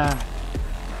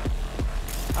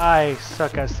 I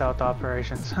suck at stealth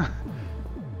operations.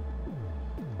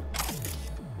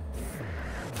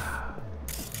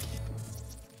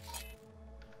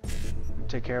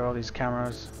 Take care of all these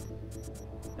cameras.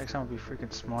 Next time I'll be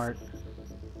freaking smart.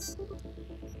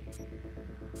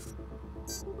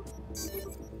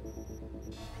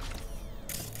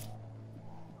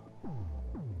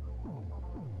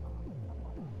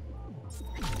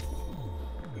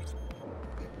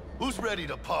 Who's ready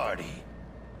to party?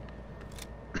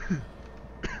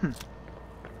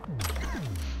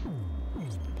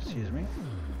 Excuse me.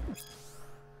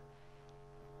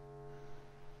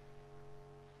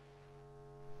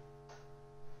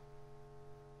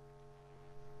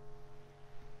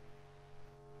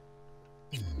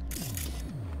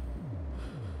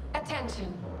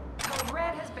 Attention. Code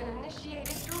Red has been initiated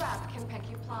throughout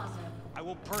Konpeki Plaza. I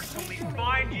will personally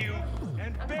find you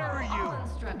and bury you. All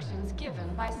instructions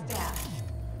given by staff.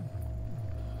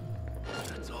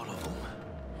 That's all of them.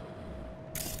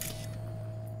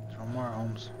 No more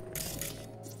homes.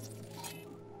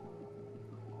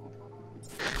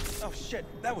 Oh shit,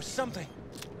 that was something.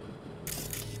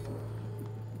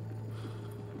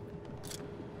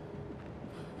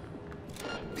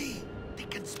 B, they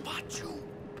can spot you.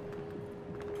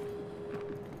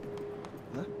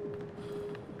 Huh?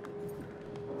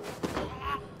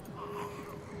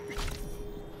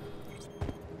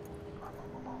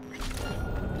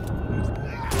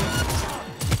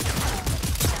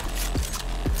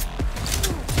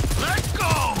 Let's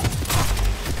go!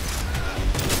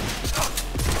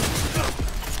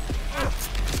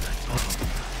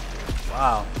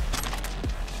 Wow.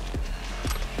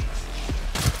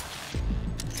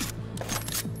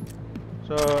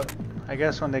 So, I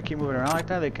guess when they keep moving around like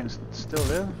that, they can still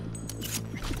live?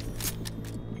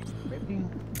 Maybe?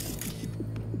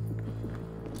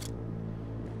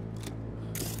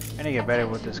 I need to get better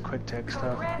with this quick tech Code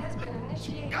stuff. Red has been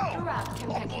initiated throughout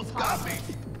Konpeki Plaza.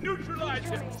 Neutralize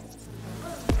him.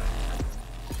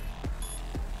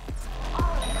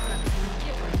 All instructions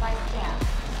given by staff.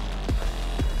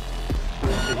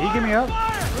 Did he give me up?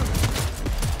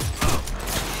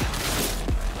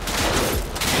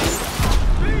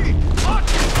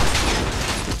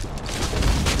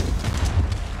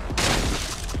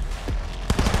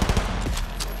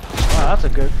 Wow, that's a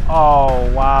good.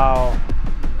 Oh, wow.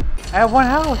 I have one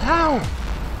health. How?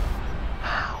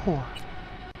 How?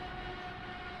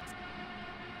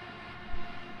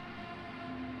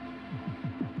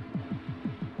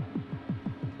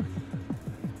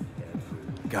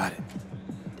 Got it.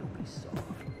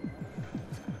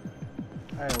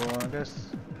 Alright, well, I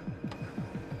guess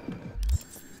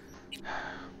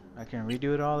I can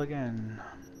redo it all again.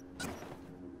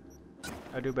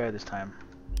 I'll do better this time.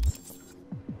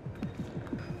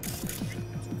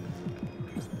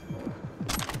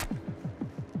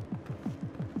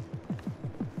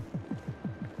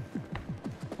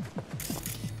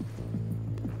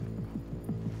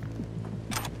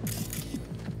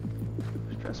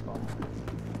 Stress ball.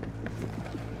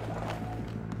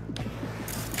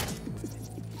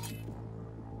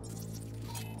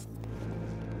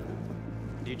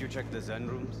 Did you check the Zen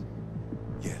rooms?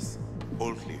 Yes,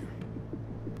 all clear.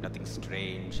 Nothing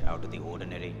strange, out of the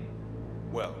ordinary?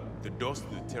 Well, the doors to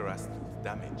the terrace is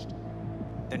damaged.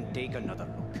 Then take another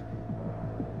look.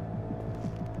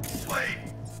 Wait!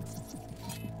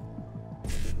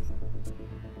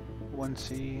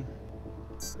 1C.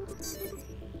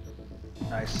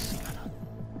 Nice.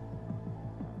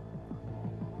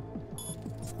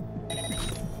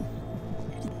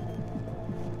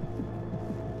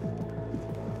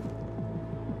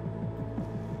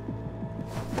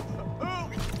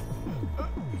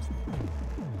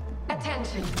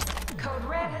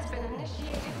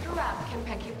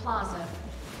 Kenpeki Plaza.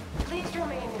 Please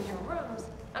remain in your rooms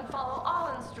and follow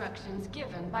all instructions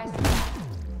given by staff.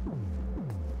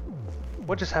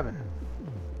 What just happened?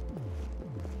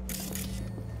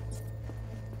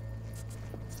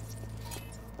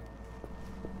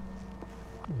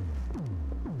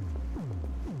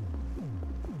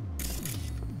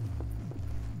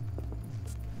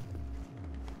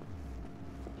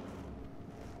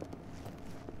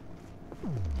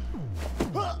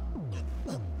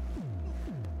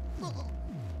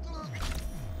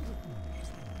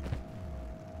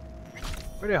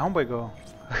 Where did homeboy go?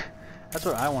 That's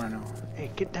what I want to know. Hey,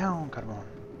 get down, Carbon.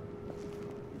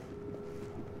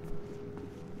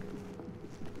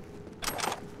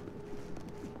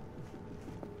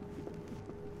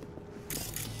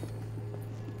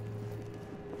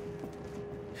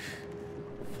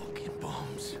 Fucking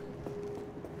bombs.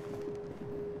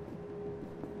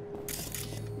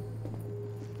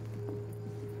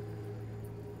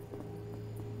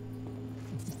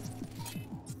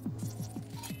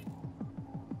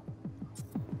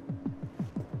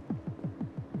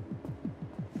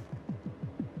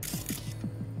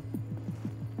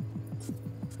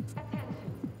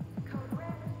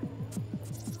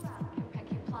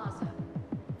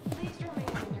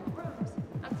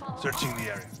 Searching the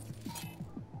area.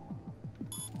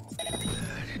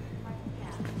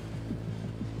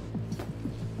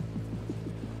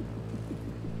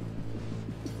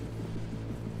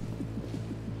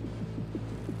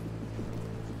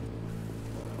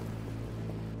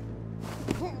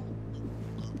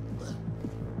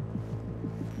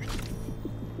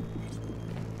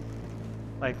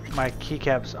 Like my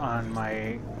keycaps on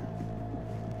my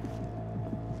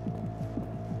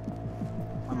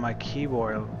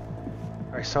keyboard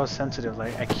are so sensitive.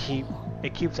 Like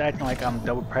it keeps acting like I'm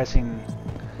double pressing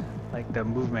like the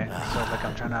movement. So like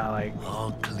I'm trying to like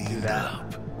all cleaned do that.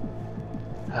 up.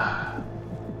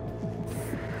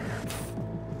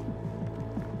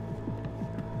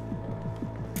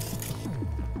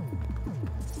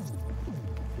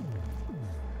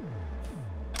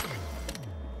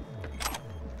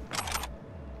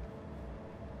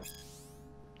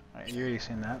 Alright, you already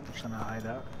seen that. I'm just gonna hide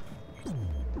that.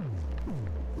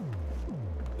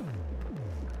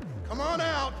 Come on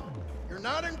out! You're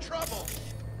not in trouble!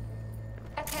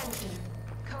 Attention.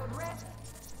 Code Red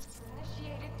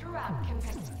initiated throughout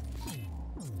Kenpeki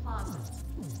Plaza.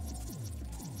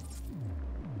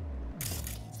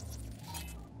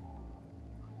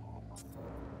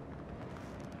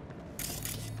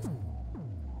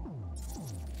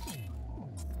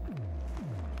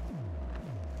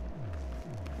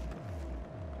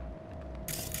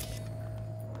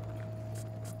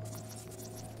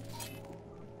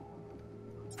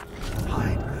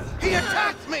 He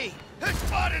attacked me! They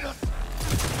spotted us!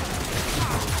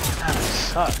 That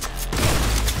sucks.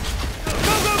 Go,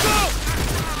 go, go!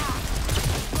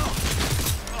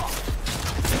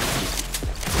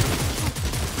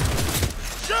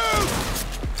 Shoot!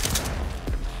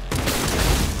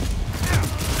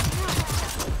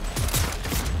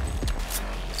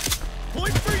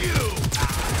 Point for you!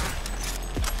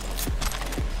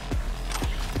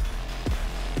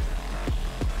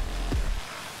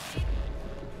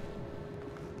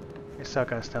 They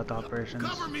suck at stealth operations.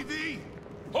 Cover me, V!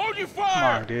 Hold your Come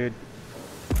fire! on, dude.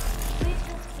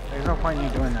 There's no point in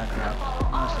you doing that crap.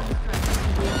 Honestly.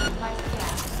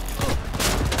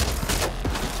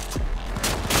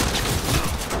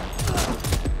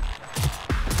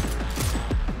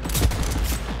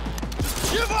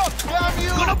 Give up, damn you!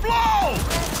 Gonna blow!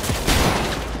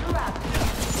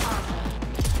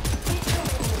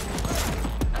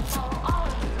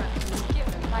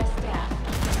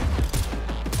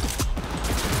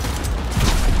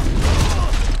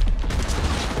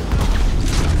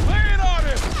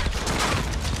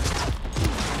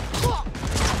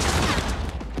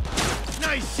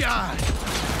 Nice shot!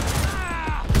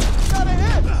 Got a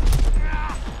hit!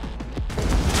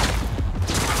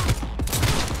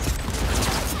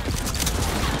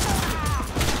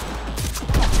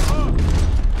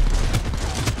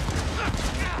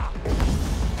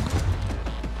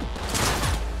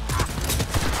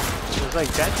 It's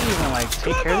like that didn't even like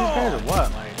take care of these guys or what?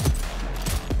 Like,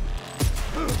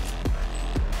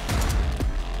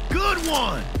 good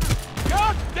one!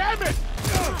 God damn it!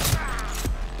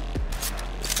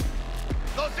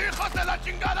 ¡Los hijos de la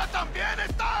chingada también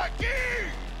está aquí!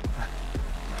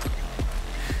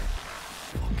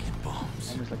 Fucking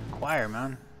bombs. almost like a choir,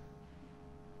 man.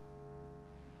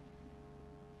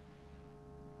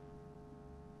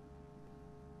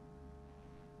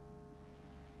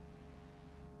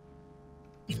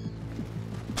 It's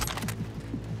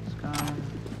gone.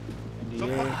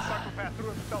 NDA.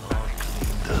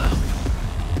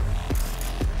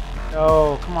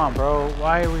 Yo, come on, bro.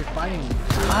 Why are we fighting?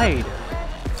 Just hide.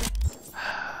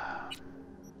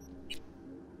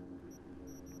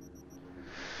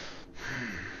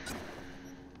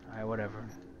 Alright, whatever.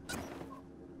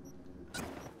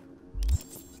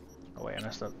 Oh wait, I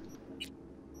messed up.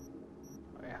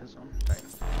 Oh yeah, this one. Right.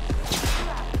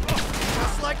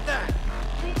 Just like that.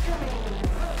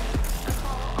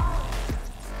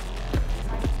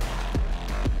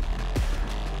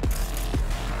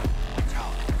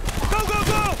 Go, go,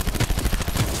 go!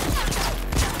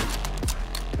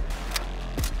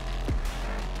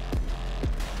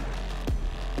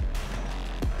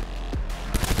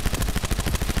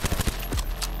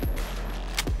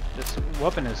 This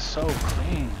weapon is so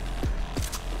clean.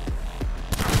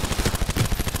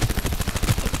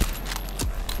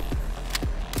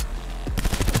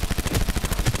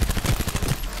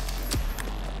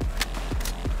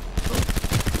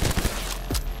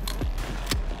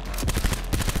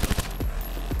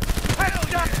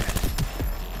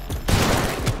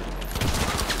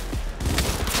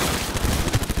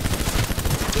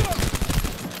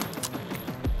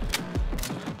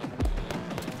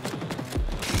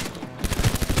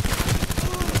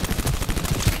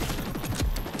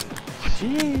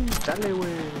 Dale, wey.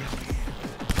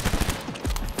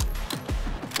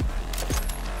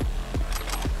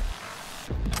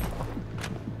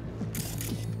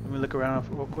 Let me look around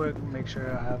real quick, make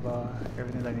sure I have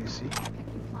everything that I need to see.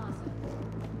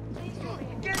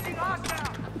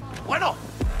 Bueno,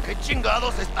 ¿qué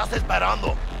chingados estás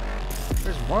esperando?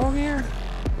 There's more over here?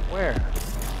 Where?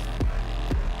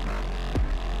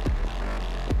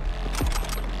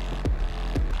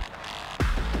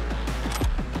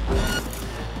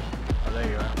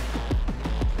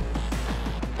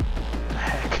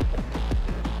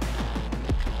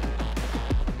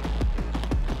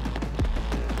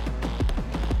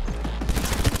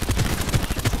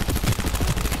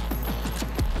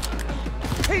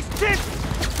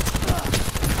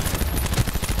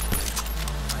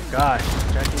 Gosh,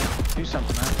 Jackie, do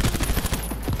something, man.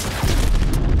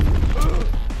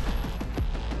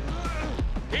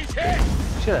 He's hit.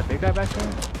 You see that big guy back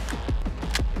there?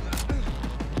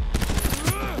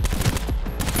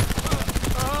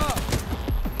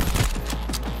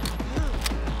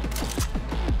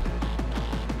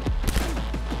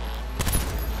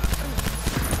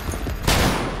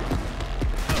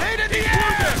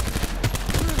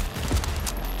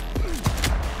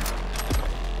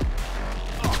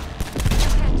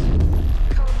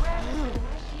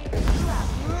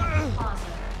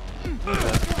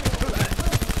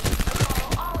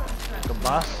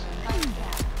 Boss.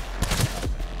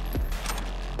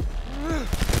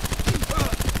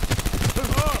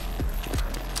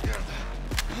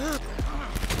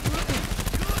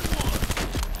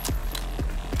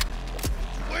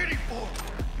 Waiting for.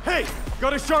 Hey,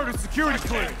 got a shard of security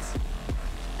clearance.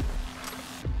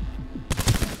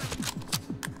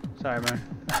 Sorry, man.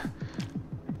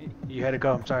 You had to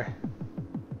go. I'm sorry.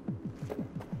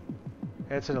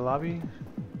 Head to the lobby.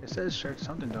 It says shirt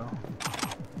something though.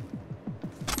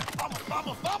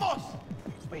 Vamos, vamos!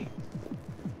 Wait.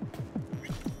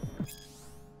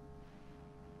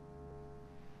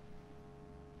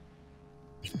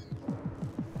 Is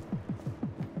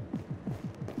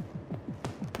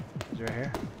it right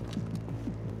here?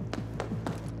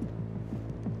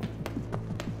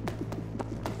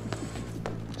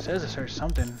 It says to search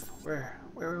something. Where?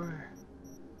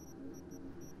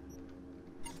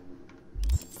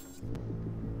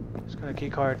 Just got a key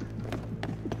card.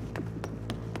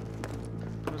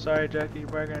 I'm sorry, Jackie, you're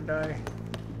probably gonna die.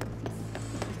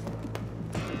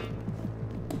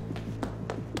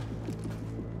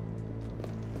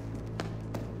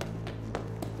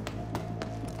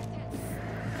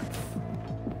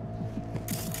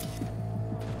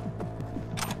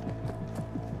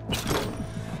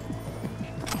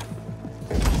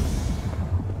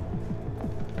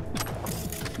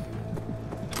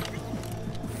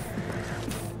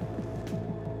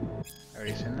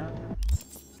 Already seen that?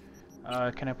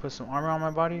 Can I put some armor on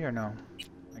my body or no?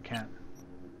 I can't.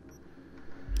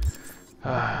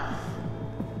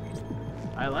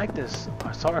 I like this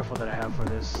assault rifle that I have for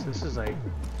this. This is like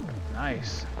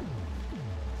nice.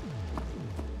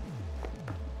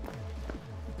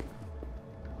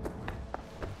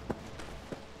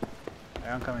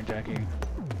 Right, I'm coming, Jackie.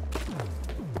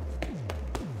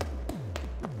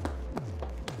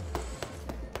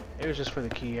 It was just for the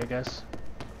key, I guess.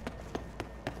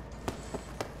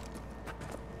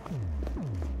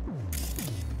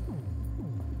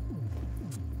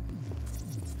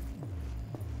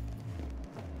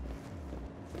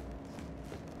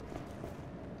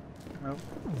 Nope.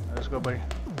 Let's go, buddy.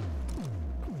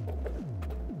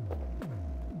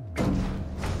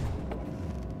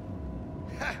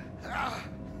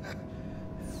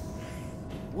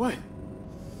 What?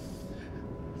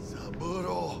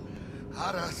 Saburo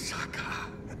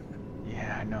Arasaka.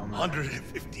 Yeah, I know, man.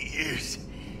 150 years.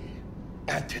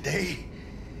 And today,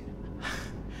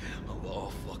 of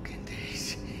all fucking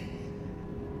days,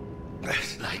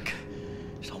 that's like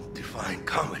some divine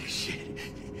comedy shit.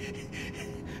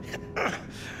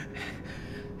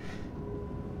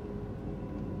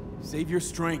 Save your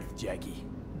strength, Jackie.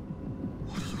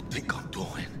 What do you think I'm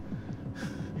doing?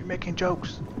 You're making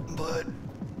jokes. But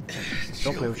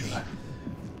don't play with your life.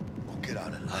 We'll get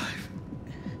out alive.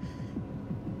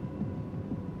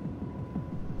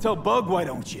 Tell Bug, why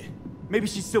don't you? Maybe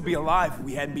she'd still be alive if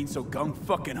we hadn't been so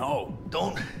gung-fucking-ho.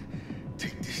 Don't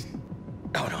take this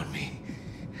out on me.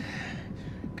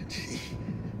 I can see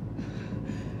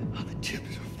how the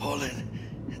chips are falling.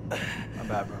 My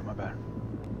bad, bro. My bad.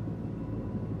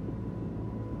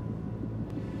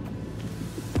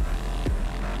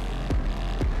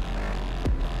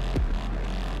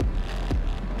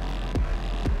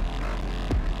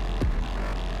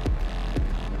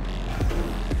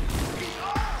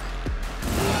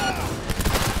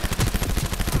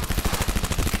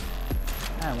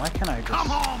 Why can't I just...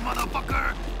 Come on,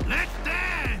 motherfucker! Let's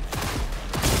dance!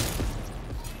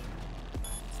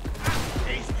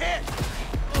 He's hit!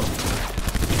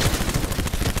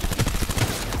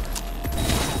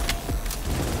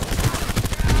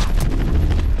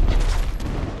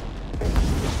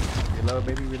 Reload,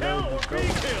 baby, reload. Let's go.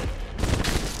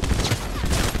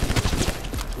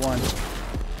 One.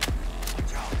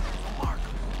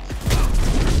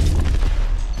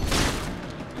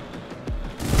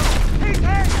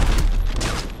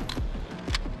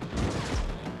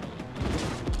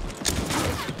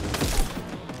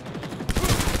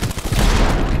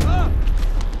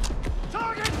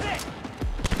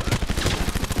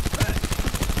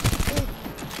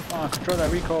 Control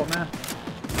that recoil, man.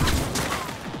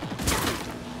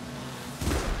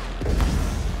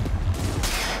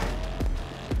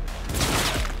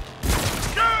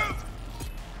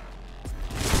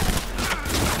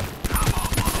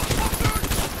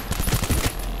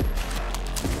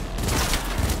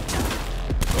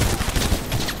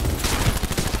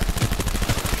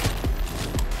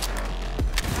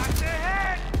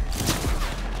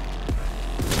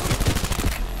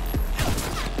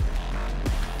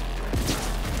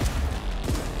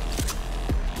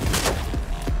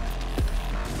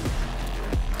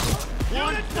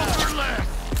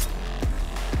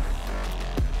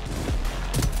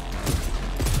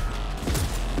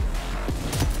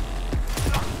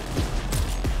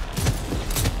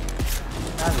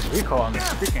 Recoil on this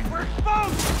freaking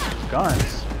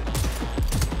guns.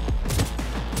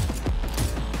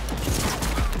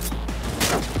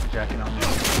 Jacking on me.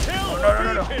 Oh,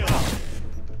 no.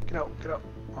 Get out.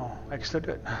 Oh, I can still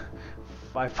do it.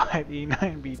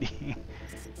 55E9BD.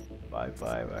 55,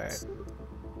 alright.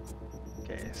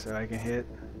 Okay, so I can hit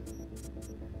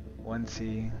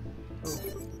 1C.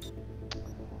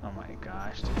 Oh my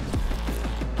gosh, dude.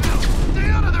 Stay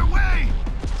out of their way!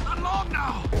 Not long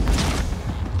now!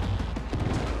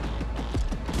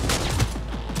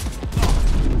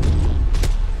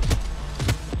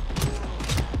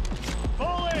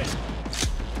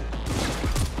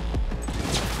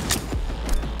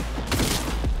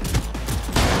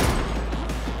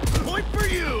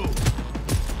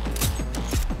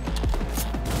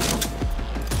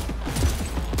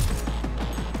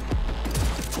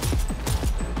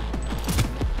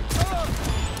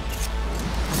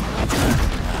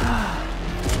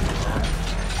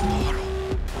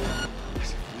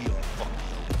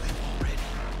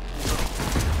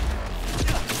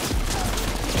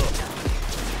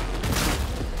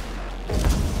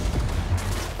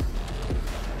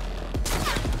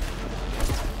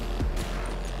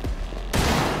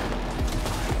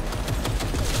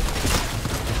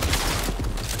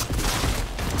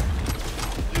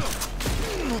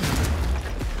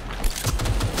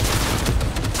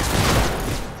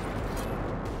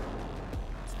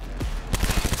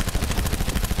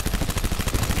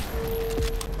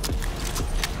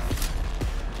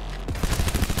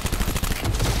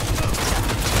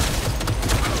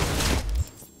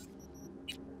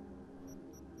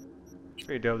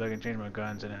 Pretty dope that I can change my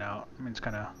guns in and out. I mean, it's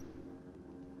kind of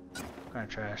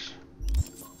trash.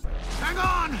 Hang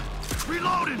on!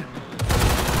 Reloaded!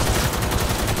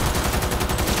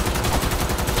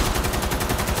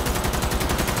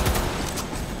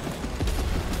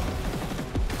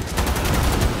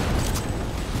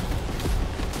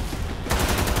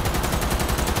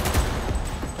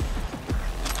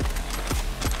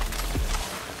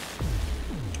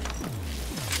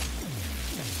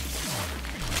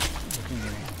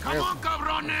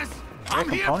 I'm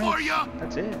here for you.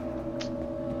 That's it.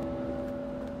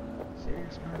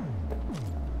 Serious, man.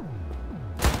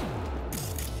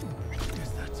 I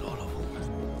guess that's all of them.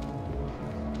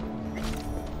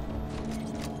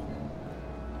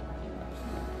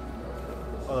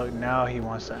 Oh, look, now he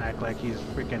wants to act like he's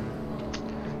freaking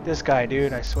this guy,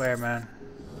 dude. I swear, man.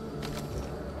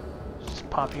 Just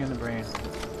pop you in the brain.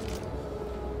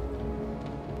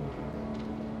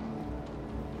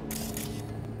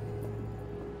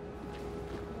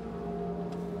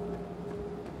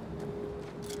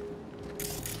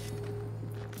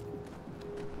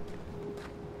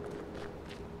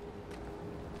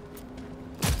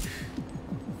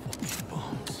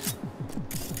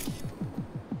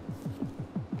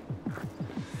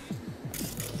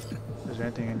 Is there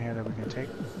anything in here that we can take?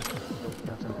 Nope,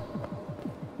 nothing.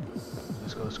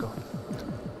 Let's go, let's go.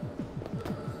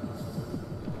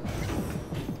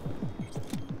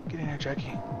 Get in here,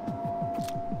 Jackie.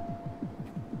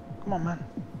 Come on, man.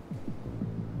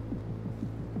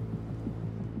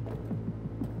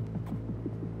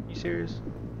 You serious?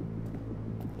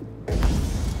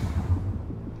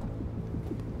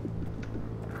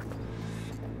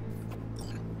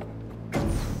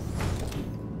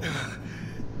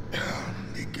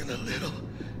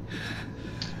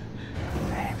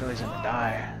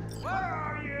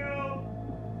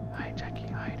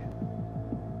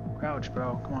 Crouch,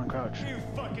 bro. Come on, crouch. You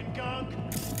fucking gunk!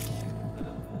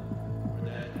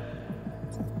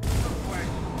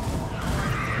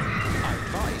 I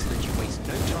advise that you waste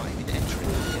no time in entering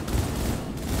the vehicle.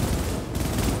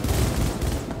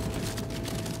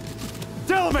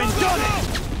 Delamain, done it!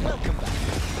 Welcome back.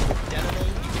 Delamain,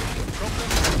 you have a problem?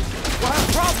 We'll have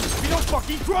problems if you don't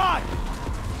fucking drive!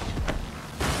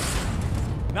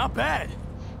 Not bad.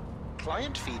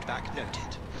 Client feedback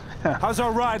noted. How's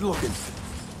our ride looking?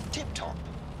 Tip-top.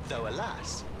 Though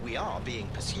alas, we are being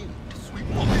pursued.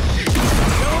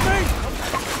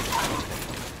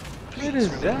 What is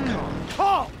that?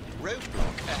 Oh!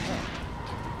 Roadblock ahead.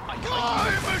 I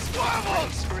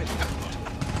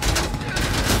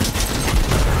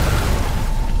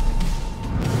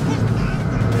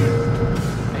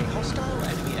A hostile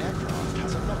enemy aircraft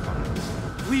has a lock on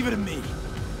it. Leave it to me.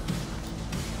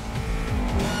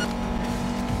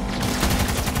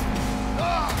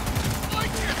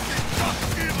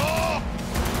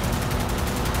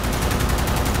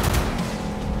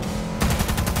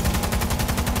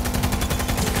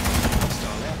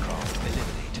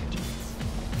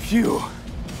 Phew.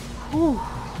 Whew.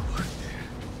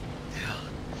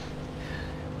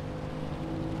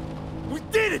 We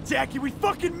did it, Jackie! We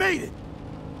fucking made it!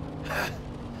 I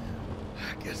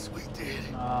guess we did.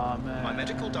 Oh, man. My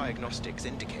medical diagnostics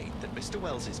indicate that Mr.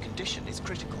 Wells's condition is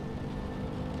critical.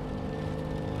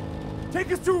 Take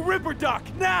us to a river dock,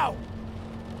 now!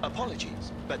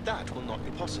 Apologies, but that will not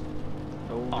be possible.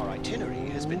 Our itinerary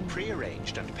has been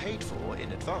pre-arranged and paid for in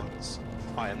advance.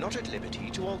 I am not at liberty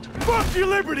to alter it. Fuck your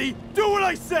liberty! Do what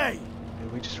I say!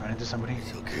 Did we just run into somebody?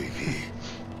 It's okay, V.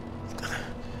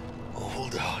 Oh,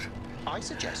 hold out. I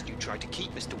suggest you try to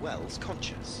keep Mr. Wells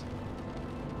conscious.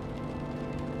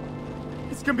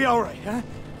 It's gonna be alright, huh?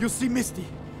 You'll see Misty,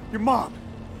 your mom,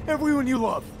 everyone you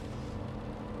love.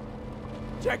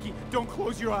 Jackie, don't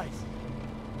close your eyes.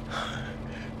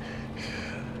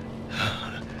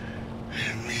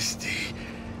 Misty,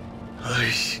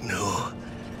 I know.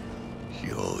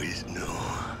 You always know.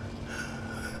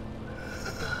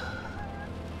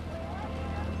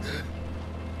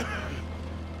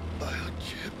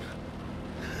 Biochip.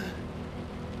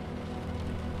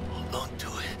 Hold on to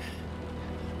it.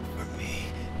 For me.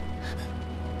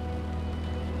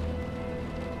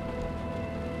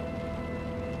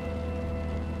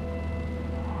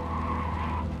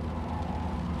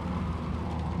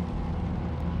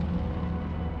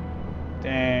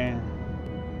 Dang.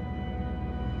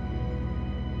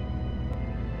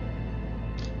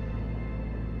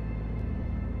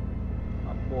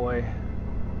 Boy.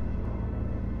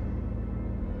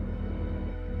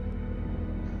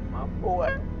 My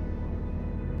boy.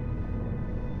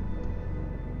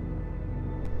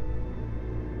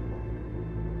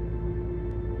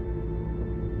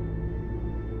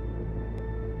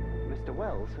 Mr.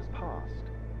 Wells has passed.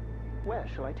 Where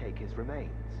shall I take his remains?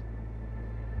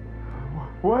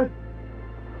 What?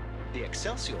 The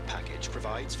Excelsior package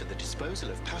provides for the disposal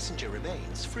of passenger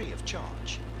remains free of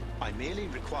charge. I merely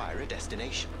require a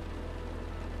destination.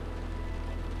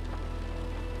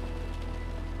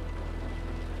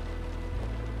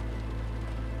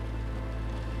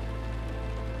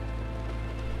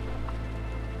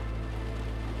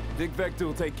 Dick Vector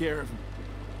will take care of him.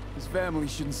 His family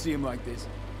shouldn't see him like this.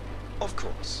 Of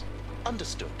course.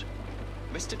 Understood.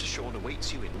 Mr. Deshawn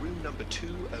awaits you in room number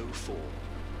 204.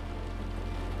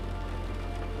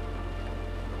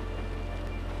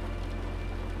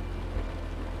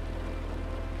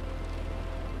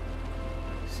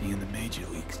 See you in the major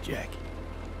leagues, Jack.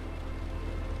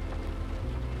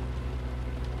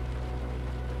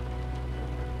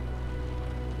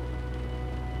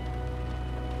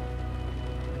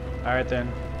 Alright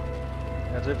then,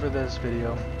 that's it for this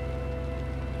video.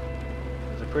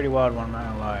 It's a pretty wild one, I'm not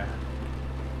gonna lie.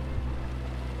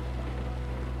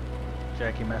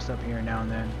 Jackie messed up here now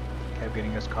and then, kept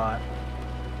getting us caught,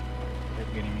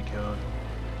 kept getting me killed.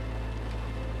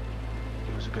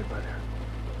 He was a good brother.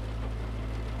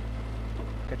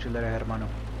 Catch you later, hermano.